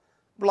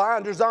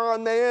 Blinders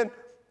on, man,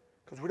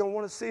 because we don't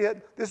want to see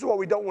it. This is what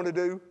we don't want to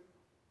do.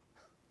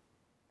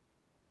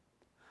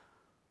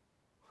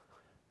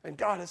 And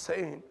God is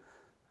saying,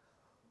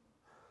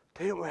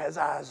 to him who has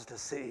eyes to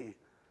see,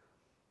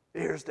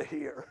 ears to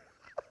hear.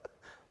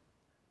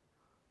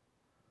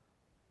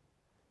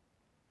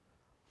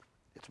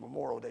 It's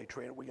Memorial Day,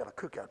 Trent. We got a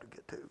cookout to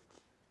get to.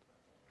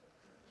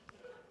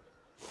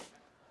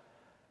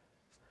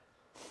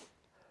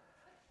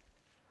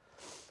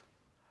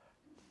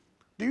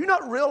 Do you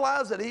not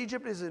realize that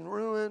Egypt is in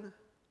ruin?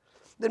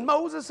 Then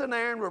Moses and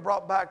Aaron were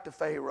brought back to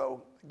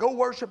Pharaoh. Go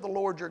worship the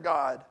Lord your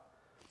God.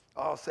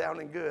 Oh,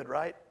 sounding good,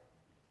 right?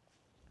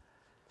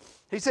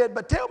 He said,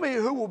 but tell me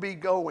who will be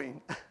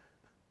going.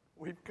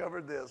 We've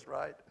covered this,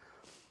 right?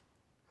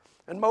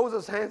 And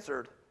Moses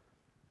answered,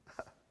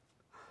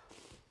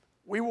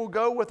 we will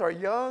go with our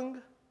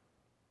young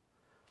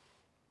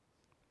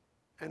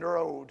and our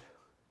old,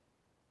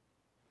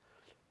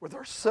 with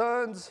our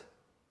sons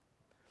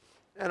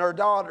and our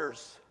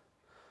daughters,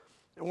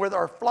 and with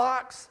our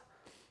flocks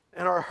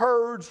and our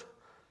herds,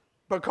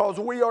 because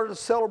we are to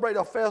celebrate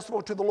a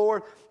festival to the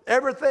Lord,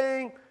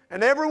 everything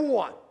and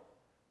everyone.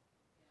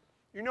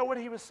 You know what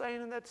he was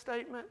saying in that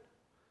statement?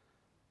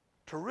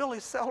 To really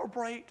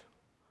celebrate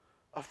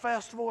a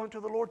festival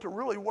unto the Lord, to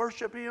really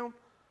worship him,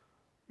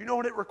 you know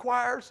what it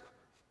requires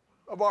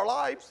of our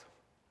lives?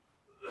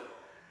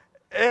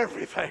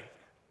 Everything.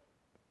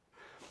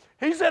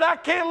 He said, I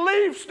can't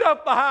leave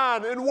stuff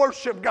behind and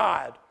worship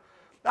God.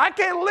 I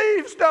can't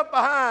leave stuff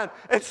behind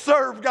and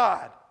serve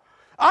God.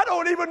 I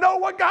don't even know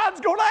what God's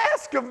going to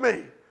ask of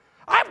me.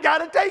 I've got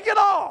to take it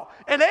all.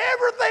 And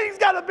everything's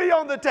got to be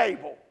on the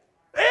table.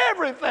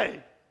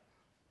 Everything.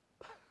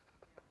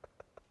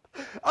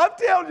 I'm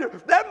telling you,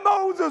 that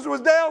Moses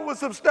was down with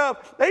some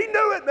stuff. He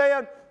knew it,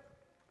 man.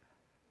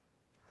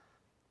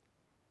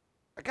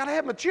 I got to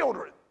have my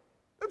children.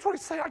 That's what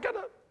he's saying. I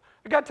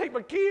got to take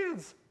my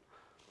kids.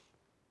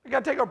 I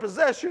got to take our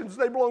possessions.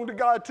 They belong to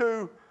God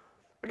too.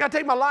 I got to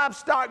take my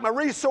livestock, my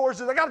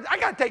resources. I got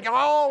to take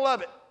all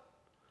of it.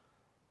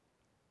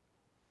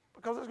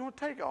 Because it's going to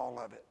take all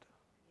of it.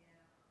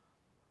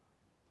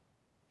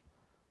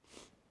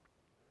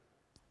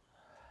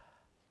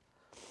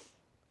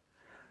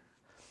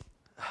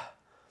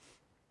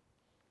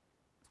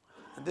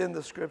 And then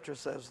the scripture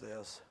says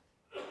this.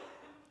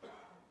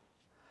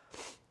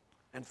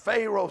 And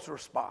Pharaoh's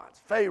response,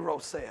 Pharaoh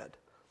said,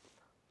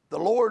 the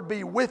Lord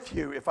be with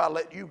you if I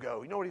let you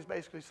go. You know what he's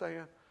basically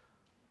saying?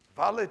 If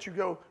I let you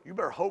go, you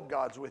better hope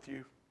God's with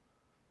you.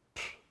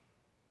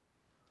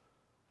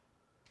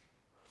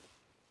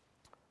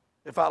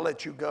 If I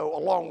let you go,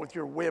 along with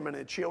your women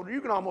and children. You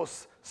can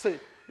almost see,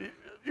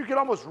 you can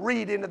almost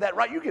read into that,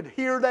 right? You can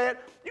hear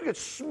that. You can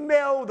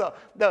smell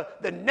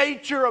the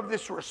nature of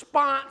this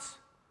response.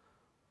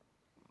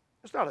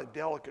 It's not a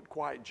delicate,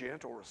 quiet,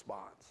 gentle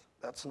response.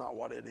 That's not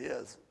what it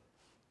is.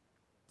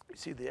 You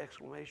see the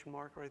exclamation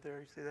mark right there?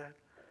 You see that?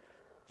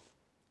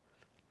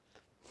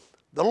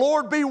 The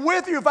Lord be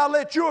with you if I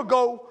let you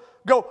go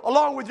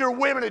along with your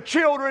women and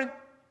children.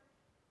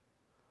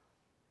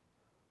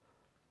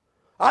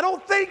 I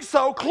don't think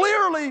so.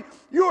 Clearly,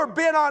 you are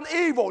bent on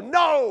evil.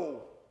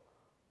 No.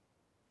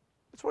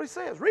 That's what he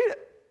says. Read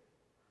it.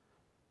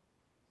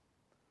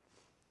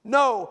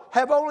 No,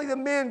 have only the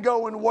men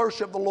go and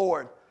worship the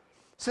Lord,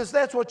 since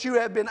that's what you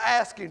have been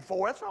asking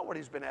for. That's not what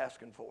he's been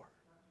asking for.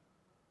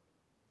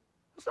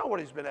 That's not what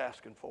he's been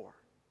asking for.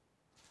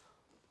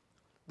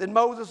 Then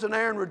Moses and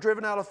Aaron were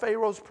driven out of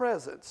Pharaoh's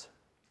presence.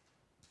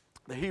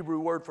 The Hebrew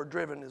word for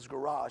driven is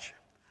garage.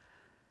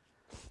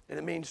 And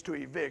it means to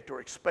evict or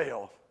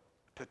expel,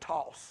 to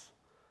toss.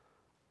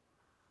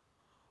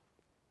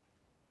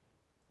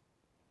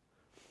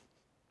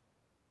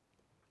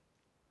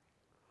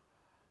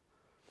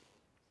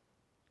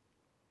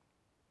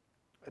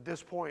 At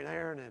this point,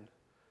 Aaron and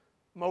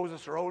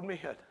Moses are old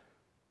men.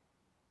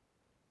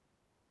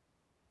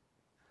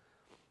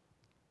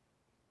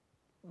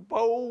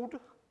 Bold.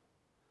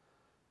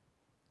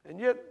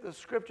 And yet the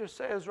scripture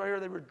says right here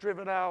they were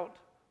driven out.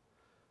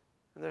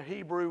 And the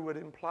Hebrew would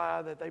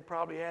imply that they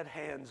probably had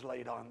hands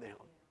laid on them.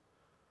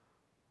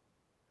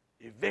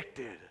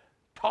 Evicted,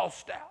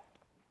 tossed out.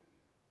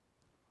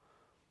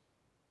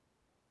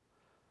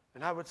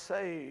 And I would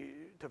say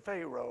to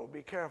Pharaoh,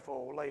 be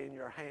careful laying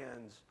your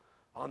hands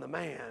on the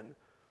man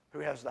who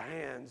has the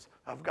hands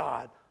of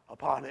God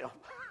upon him.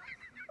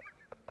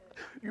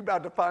 You're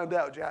about to find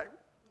out, Jack.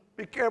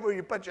 Be careful who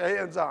you put your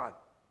hands on.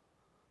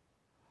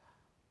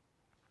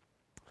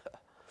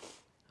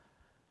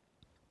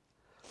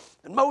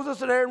 And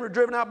Moses and Aaron were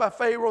driven out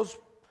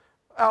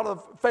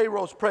of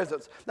Pharaoh's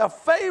presence. Now,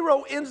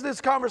 Pharaoh ends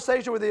this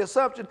conversation with the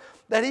assumption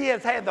that he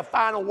has had the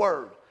final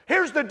word.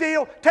 Here's the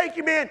deal. Take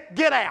your men,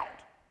 get out.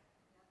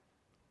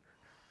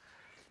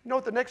 You know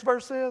what the next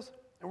verse says?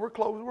 And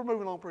we're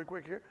moving on pretty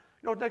quick here.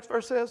 You know what the next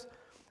verse says?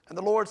 And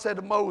the Lord said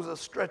to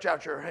Moses, stretch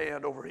out your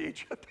hand over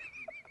Egypt.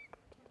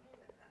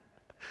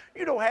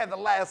 You don't have the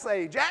last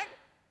say, Jack.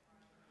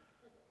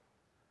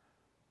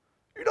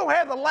 You don't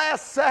have the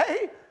last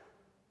say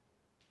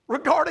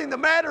regarding the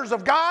matters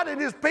of God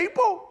and his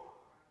people.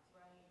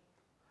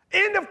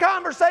 End of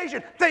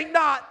conversation. Think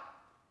not.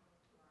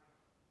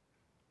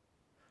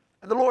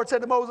 And the Lord said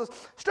to Moses,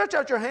 stretch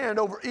out your hand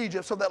over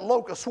Egypt so that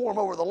locusts swarm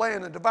over the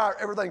land and devour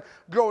everything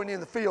growing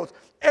in the fields,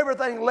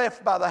 everything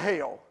left by the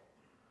hail.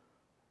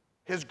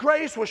 His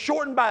grace was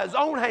shortened by his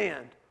own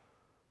hand.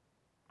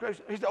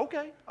 He said,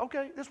 okay,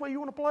 this way you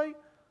want to play?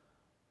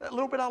 That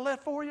little bit I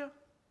left for you,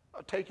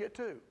 I'll take it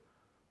too.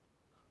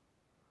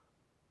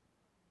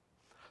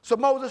 So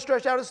Moses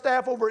stretched out his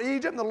staff over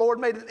Egypt, and the Lord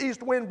made an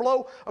east wind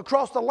blow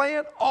across the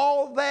land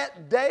all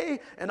that day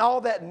and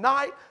all that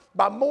night.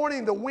 By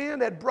morning, the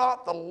wind had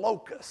brought the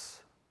locusts.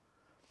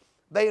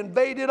 They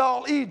invaded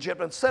all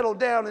Egypt and settled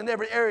down in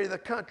every area of the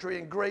country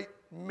in great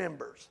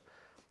numbers.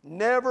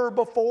 Never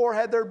before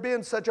had there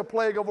been such a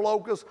plague of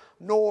locusts,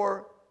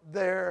 nor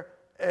there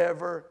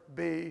ever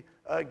be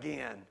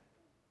again.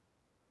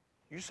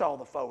 You saw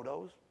the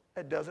photos.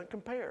 It doesn't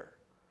compare.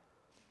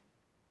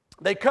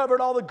 They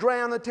covered all the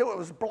ground until it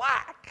was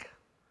black.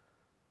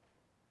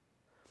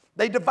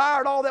 They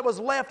devoured all that was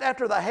left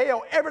after the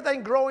hail,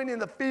 everything growing in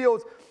the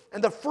fields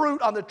and the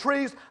fruit on the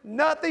trees.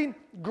 Nothing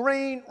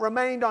green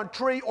remained on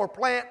tree or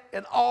plant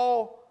in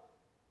all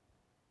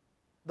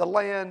the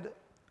land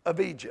of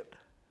Egypt.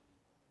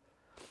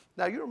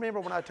 Now, you remember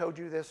when I told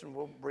you this, and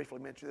we'll briefly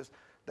mention this,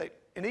 that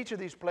in each of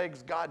these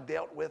plagues, God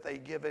dealt with a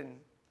given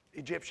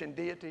Egyptian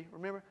deity,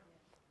 remember?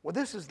 Well,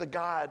 this is the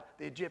God,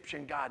 the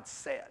Egyptian God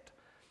Set.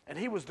 And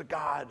he was the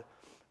God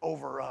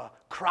over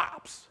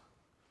crops.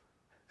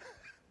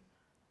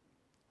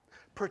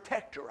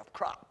 Protector of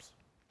crops.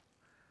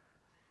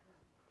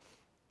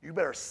 You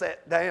better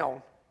sit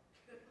down.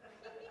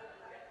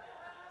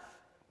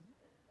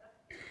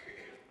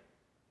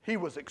 He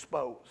was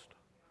exposed.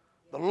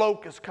 The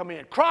locusts come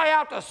in. Cry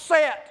out to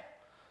Set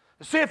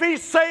to see if he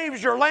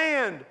saves your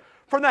land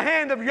from the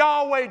hand of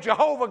Yahweh,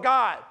 Jehovah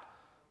God.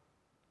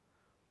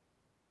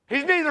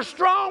 He's neither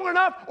strong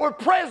enough or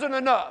present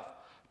enough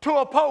to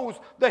oppose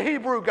the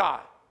Hebrew God.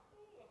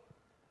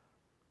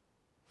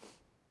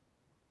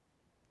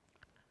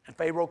 And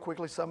Pharaoh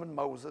quickly summoned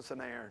Moses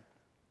and Aaron.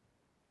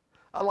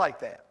 I like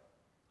that.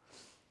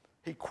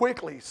 He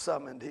quickly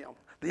summoned him.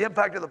 The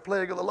impact of the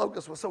plague of the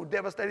locusts was so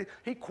devastating,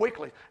 he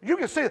quickly, you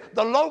can see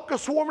the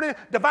locusts swarming in,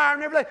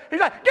 devouring everything.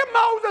 He's like, get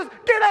Moses,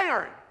 get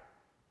Aaron.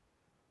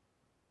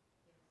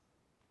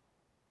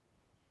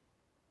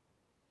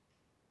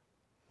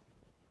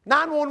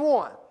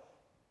 "911.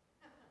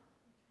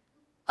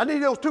 I need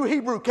those 2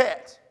 Hebrew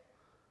cats.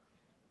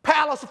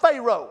 Palace of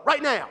Pharaoh,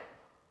 right now."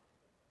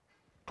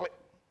 Click.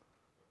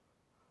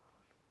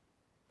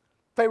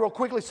 Pharaoh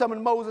quickly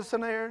summoned Moses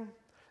and Aaron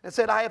and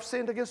said, "I have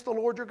sinned against the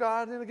Lord your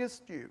God and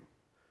against you.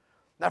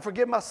 Now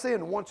forgive my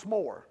sin once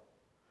more.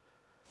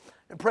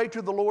 And pray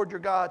to the Lord your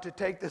God to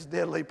take this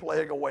deadly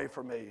plague away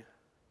from me."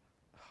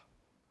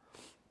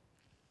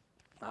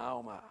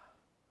 Oh my.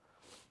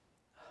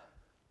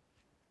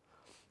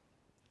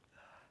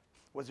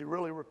 Was he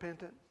really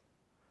repentant?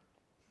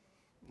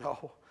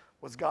 No.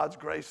 Was God's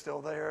grace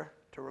still there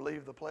to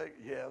relieve the plague?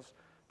 Yes,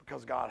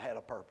 because God had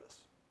a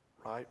purpose,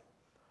 right?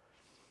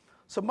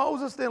 So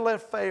Moses then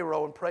left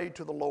Pharaoh and prayed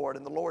to the Lord,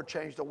 and the Lord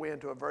changed the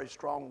wind to a very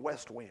strong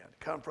west wind.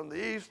 Come from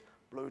the east,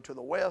 blew to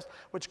the west,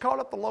 which caught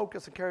up the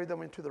locusts and carried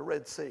them into the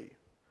Red Sea.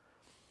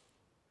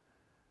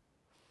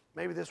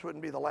 Maybe this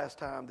wouldn't be the last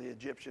time the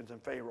Egyptians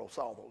and Pharaoh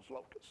saw those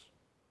locusts.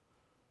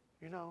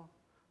 You know,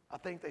 I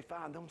think they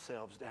find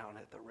themselves down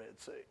at the Red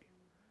Sea.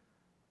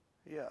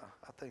 Yeah,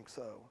 I think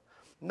so.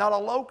 Not a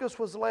locust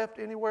was left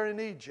anywhere in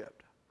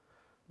Egypt,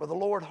 but the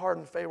Lord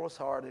hardened Pharaoh's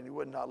heart, and he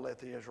would not let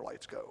the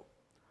Israelites go.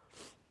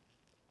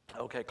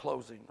 Okay,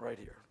 closing right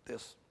here.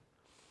 This.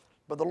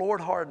 But the Lord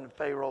hardened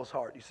Pharaoh's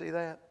heart. You see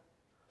that?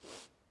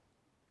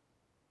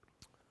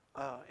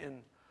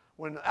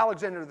 When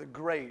Alexander the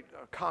Great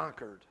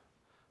conquered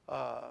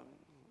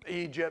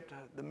Egypt,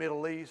 the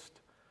Middle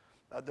East,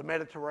 the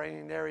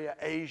Mediterranean area,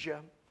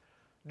 Asia.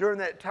 During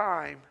that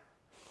time,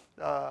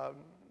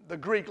 the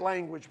Greek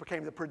language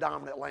became the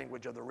predominant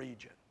language of the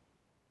region.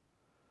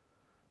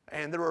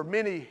 And there were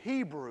many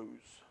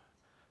Hebrews,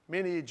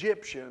 many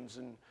Egyptians,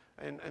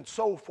 and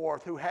so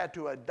forth who had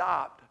to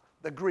adopt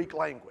the Greek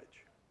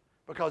language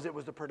because it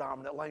was the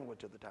predominant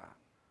language of the time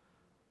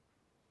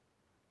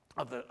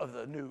of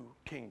the new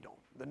kingdom,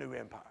 the new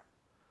empire.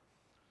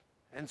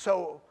 And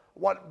so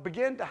what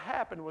began to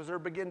happen was there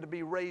began to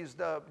be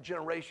raised up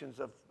generations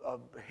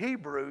of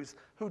Hebrews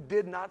who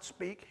did not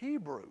speak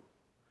Hebrew,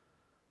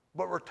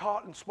 but were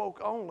taught and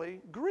spoke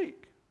only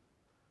Greek.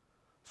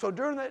 So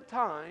during that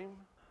time,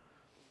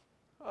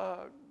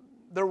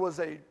 there was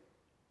an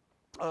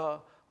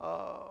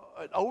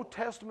Old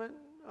Testament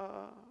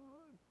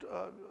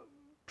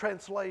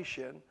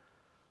translation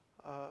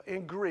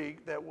in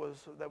Greek that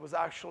was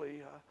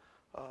actually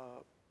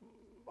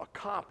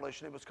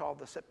accomplished, and it was called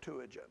the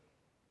Septuagint.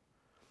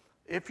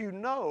 If you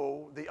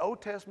know, the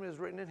Old Testament is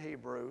written in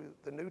Hebrew,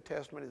 the New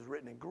Testament is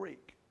written in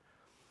Greek.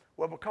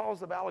 Well,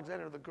 because of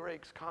Alexander the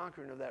Great's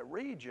conquering of that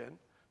region,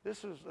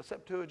 this is the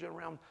Septuagint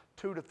around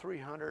 200 to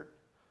 300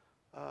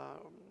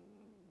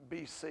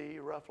 BC,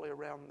 roughly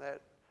around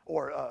that,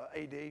 or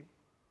AD.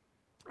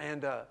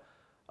 And the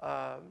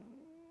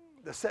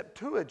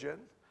Septuagint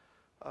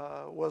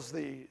was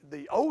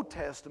the Old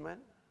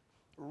Testament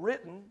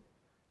written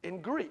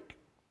in Greek.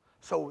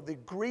 So the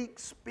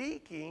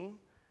Greek-speaking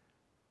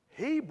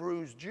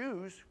Hebrews,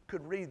 Jews,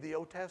 could read the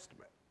Old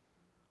Testament.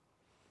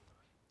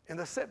 In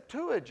the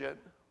Septuagint,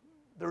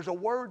 there's a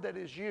word that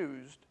is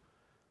used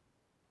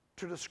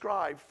to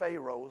describe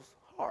Pharaoh's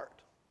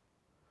heart.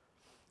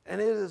 And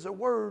it is a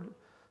word,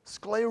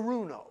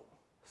 skleruno.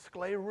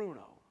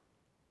 Skleruno.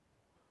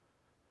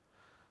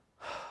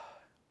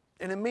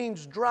 And it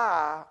means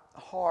dry,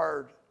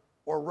 hard,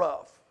 or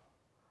rough.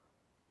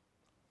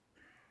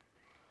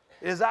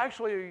 It is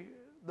actually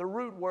the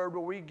root word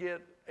where we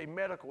get a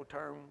medical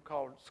term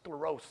called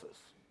sclerosis.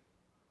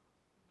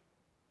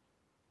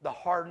 The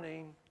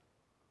hardening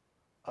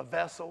of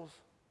vessels,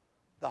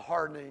 the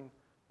hardening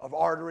of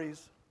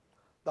arteries,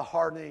 the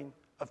hardening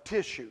of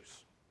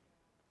tissues.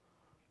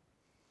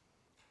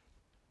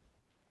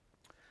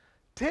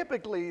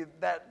 Typically,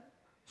 that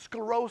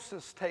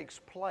sclerosis takes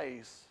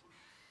place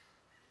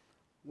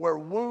where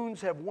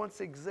wounds have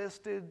once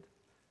existed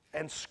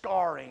and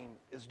scarring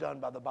is done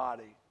by the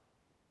body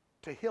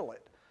to heal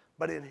it.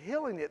 But in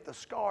healing it, the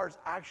scars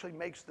actually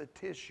makes the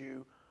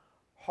tissue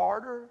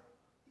harder,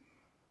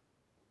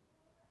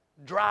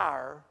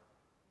 drier,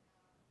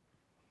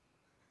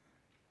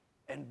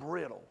 and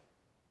brittle.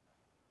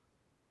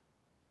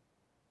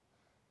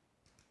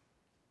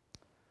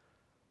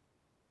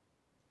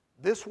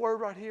 This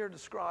word right here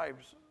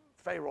describes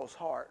Pharaoh's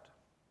heart.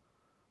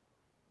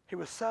 He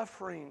was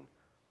suffering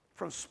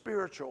from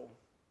spiritual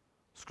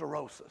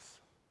sclerosis.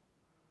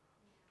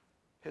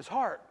 His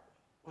heart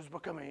was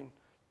becoming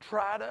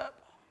dried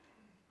up,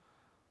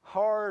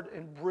 hard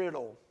and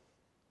brittle.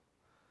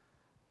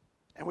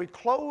 And we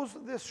close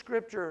this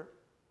scripture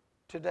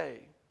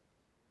today,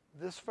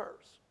 this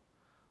verse,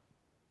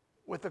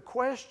 with the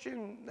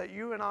question that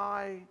you and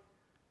I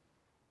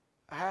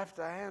have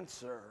to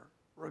answer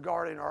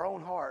regarding our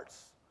own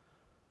hearts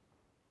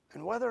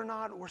and whether or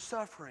not we're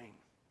suffering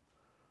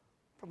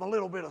from a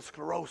little bit of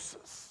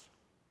sclerosis.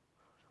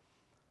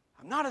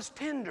 I'm not as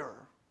tender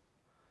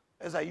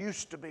as I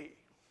used to be.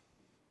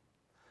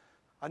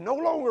 I no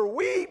longer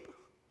weep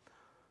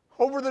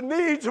over the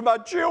needs of my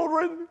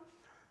children.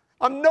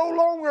 I'm no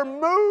longer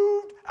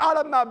moved out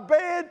of my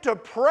bed to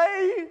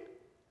pray.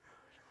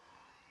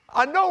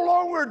 I no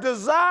longer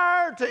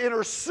desire to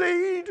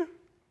intercede.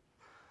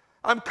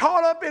 I'm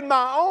caught up in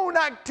my own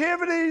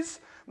activities,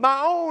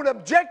 my own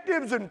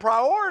objectives and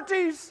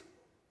priorities.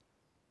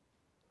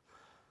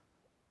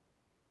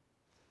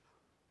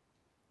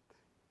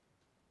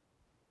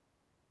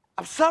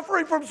 I'm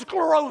suffering from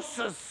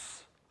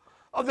sclerosis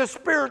of the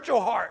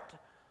spiritual heart,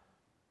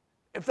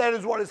 if that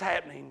is what is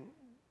happening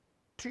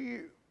to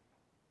you.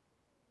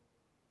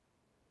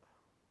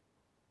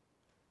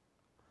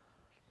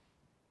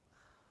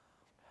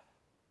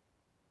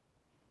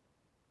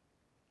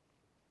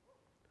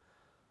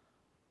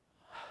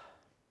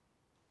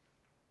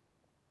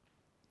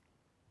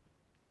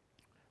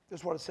 This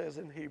is what it says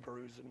in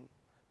Hebrews, and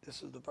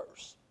this is the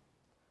verse.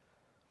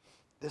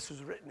 This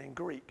was written in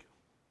Greek,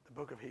 the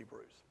book of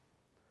Hebrews.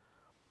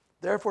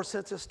 Therefore,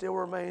 since it still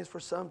remains for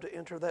some to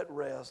enter that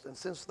rest, and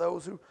since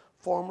those who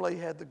formerly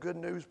had the good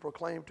news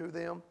proclaimed to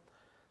them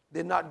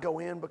did not go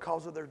in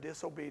because of their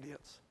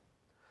disobedience,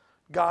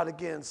 God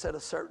again set a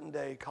certain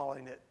day,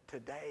 calling it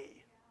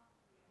today.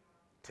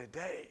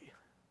 Today.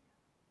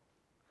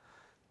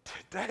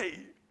 Today.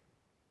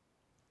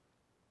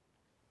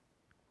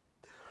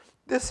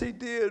 This he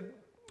did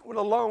when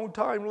a long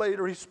time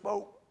later he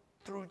spoke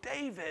through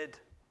David.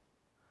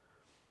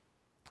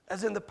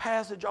 As in the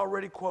passage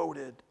already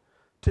quoted,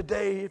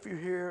 today if you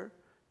hear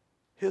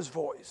his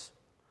voice,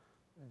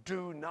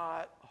 do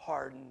not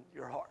harden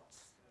your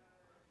hearts.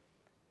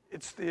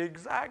 It's the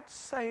exact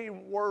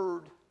same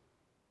word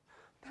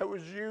that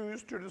was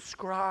used to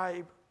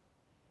describe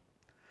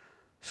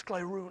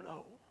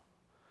skleruno.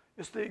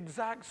 It's the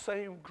exact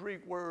same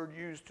Greek word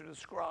used to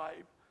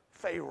describe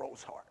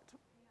Pharaoh's heart.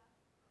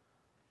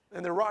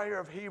 And the writer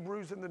of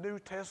Hebrews in the New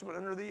Testament,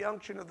 under the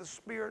unction of the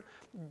Spirit,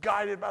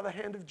 guided by the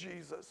hand of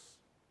Jesus,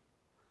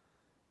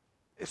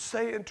 is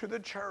saying to the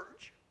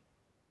church,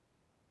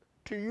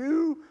 to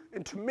you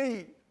and to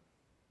me,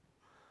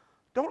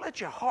 don't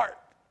let your heart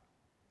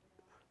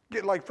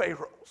get like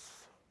Pharaoh's.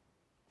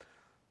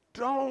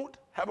 Don't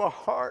have a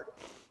heart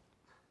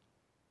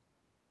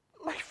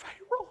like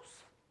Pharaoh's.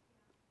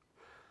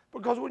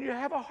 Because when you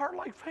have a heart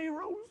like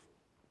Pharaoh's,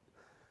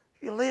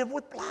 you live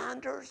with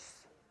blinders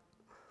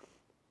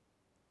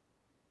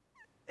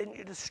and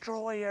you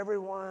destroy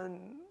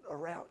everyone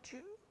around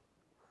you,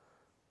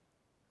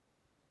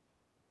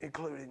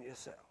 including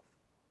yourself.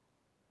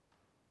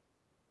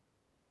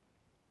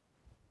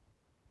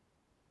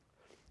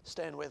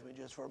 Stand with me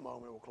just for a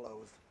moment. We'll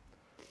close.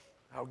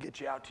 I'll get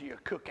you out to your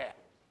cookout.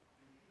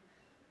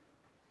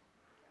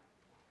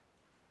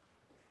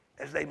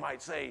 As they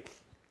might say,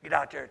 get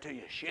out there to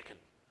your chicken,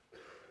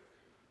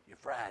 your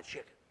fried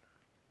chicken.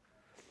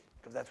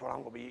 Because that's what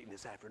I'm going to be eating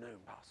this afternoon,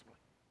 possibly.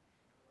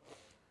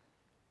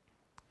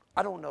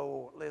 I don't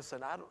know,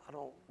 listen, I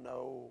don't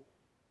know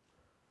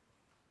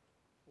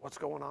what's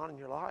going on in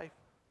your life.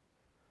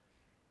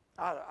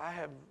 I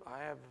have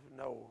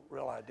no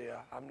real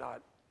idea. I'm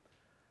not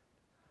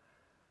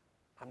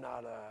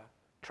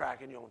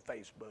tracking you on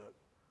Facebook.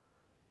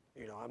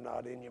 You know, I'm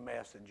not in your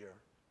messenger.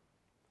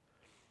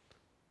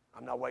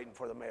 I'm not waiting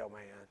for the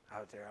mailman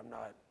out there. I'm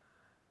not,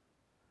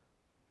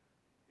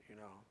 you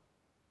know.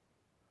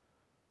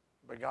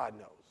 But God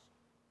knows.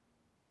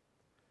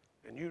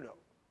 And you know.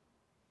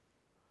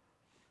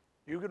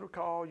 You can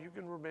recall, you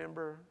can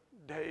remember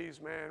days,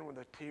 man, when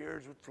the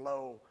tears would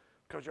flow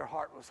because your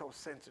heart was so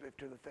sensitive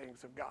to the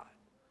things of God.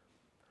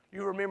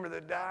 You remember the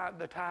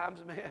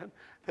times, man,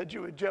 that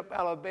you would jump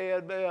out of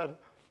bed, man,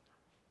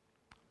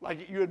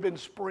 like you had been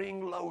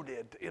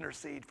spring-loaded to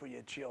intercede for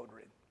your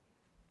children.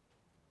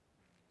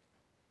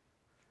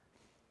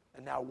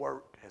 And now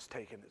work has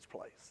taken its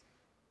place.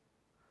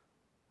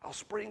 I'll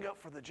spring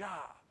up for the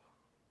job,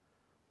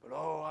 but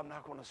oh, I'm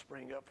not going to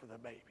spring up for the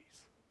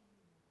babies.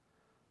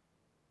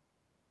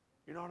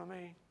 You know what I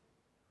mean?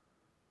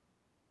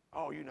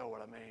 Oh, you know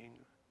what I mean.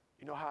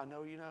 You know how I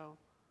know you know?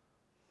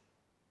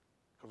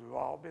 Because we've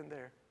all been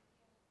there.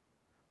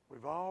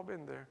 We've all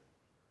been there.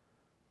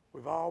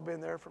 We've all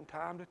been there from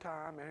time to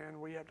time, and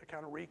we have to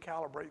kind of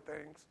recalibrate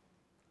things.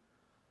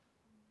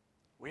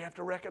 We have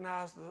to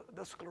recognize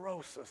the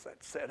sclerosis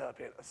that's set up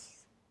in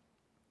us.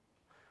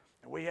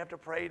 And we have to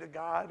pray to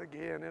God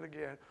again and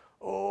again.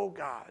 Oh,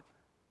 God,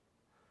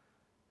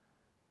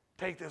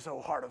 take this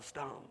old heart of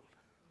stone.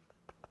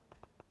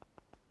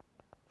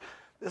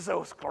 This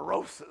old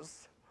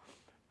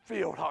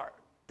sclerosis-filled heart.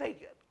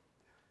 Take it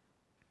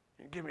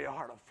and give me a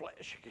heart of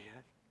flesh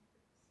again.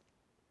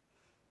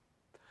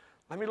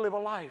 Let me live a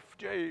life,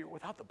 Jay,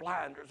 without the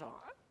blinders on.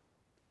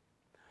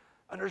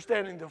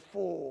 Understanding the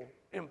full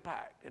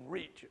impact and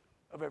reach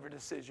of every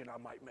decision I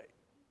might make.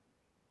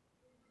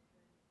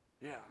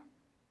 Yeah.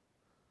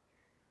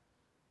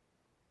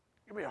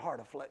 Give me a heart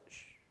of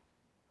flesh.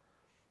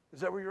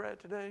 Is that where you're at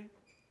today?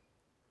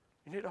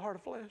 You need a heart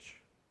of flesh?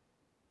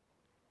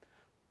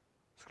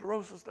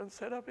 Sclerosis doesn't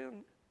set up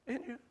in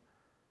you.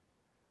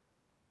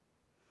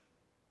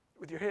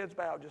 With your heads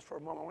bowed just for a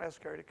moment, we'll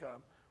ask Carrie to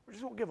come. We're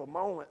just going to give a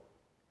moment.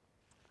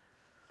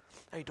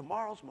 Hey,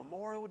 tomorrow's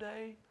Memorial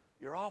Day.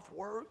 You're off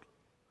work.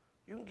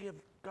 You can give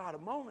God a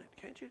moment,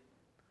 can't you?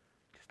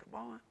 Just a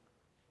moment.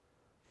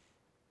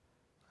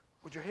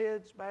 With your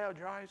heads bowed,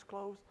 your eyes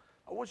closed,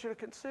 I want you to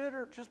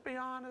consider, just be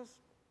honest.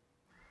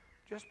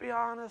 Just be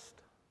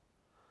honest.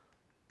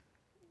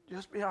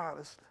 Just be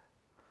honest.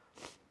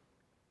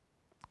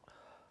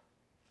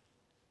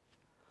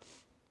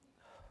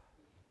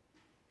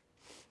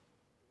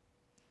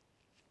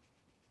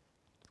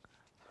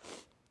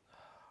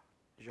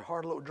 Is your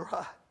heart a little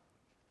dry?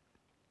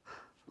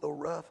 A little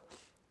rough?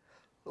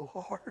 A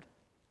little hard?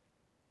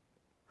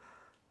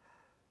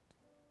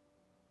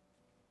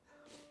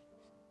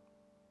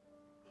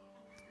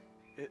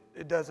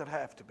 It doesn't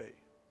have to be.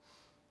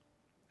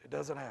 It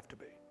doesn't have to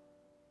be.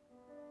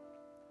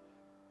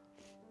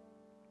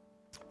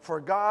 For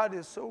God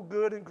is so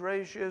good and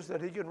gracious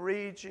that He can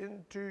reach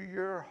into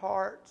your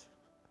heart.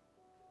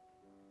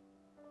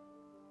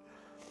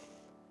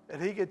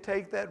 And He can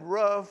take that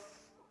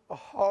rough,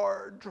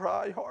 hard,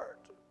 dry heart.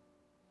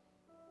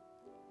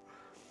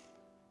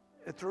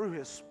 And through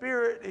His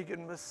Spirit, He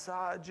can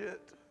massage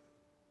it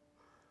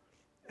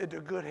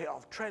into good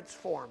health,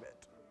 transform it.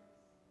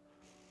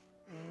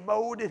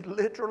 Molded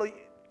literally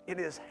in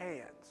His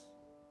hands.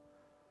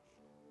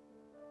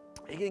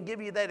 He can give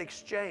you that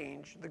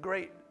exchange, the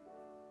great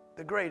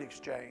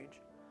exchange.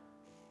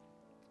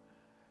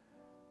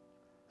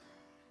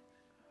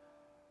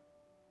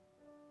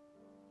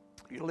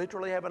 You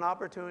literally have an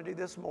opportunity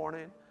this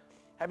morning,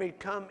 having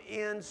come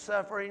in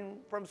suffering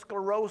from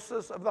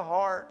sclerosis of the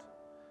heart,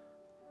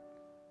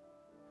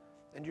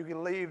 And you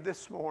can leave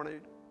this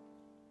morning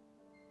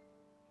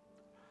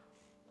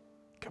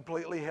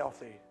completely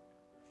healthy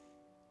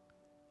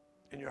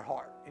in your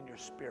heart, in your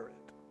spirit.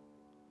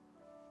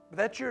 But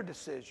that's your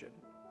decision.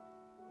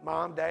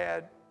 Mom,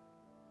 dad,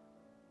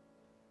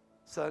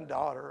 son,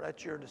 daughter,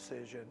 that's your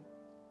decision.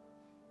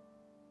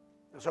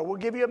 And so we'll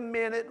give you a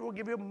minute, we'll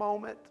give you a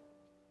moment.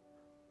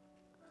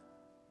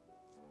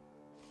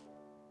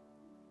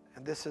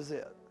 And this is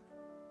it.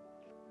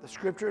 The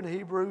scripture in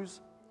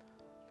Hebrews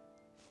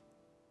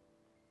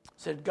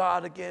said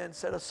God again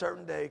set a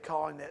certain day,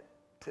 calling it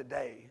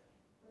today.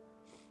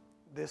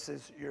 This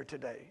is your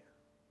today.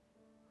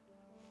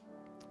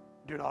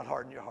 Do not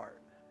harden your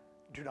heart.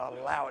 Do not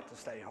allow it to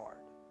stay hard.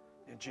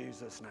 In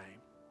Jesus' name.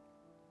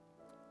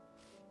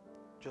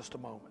 Just a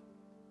moment.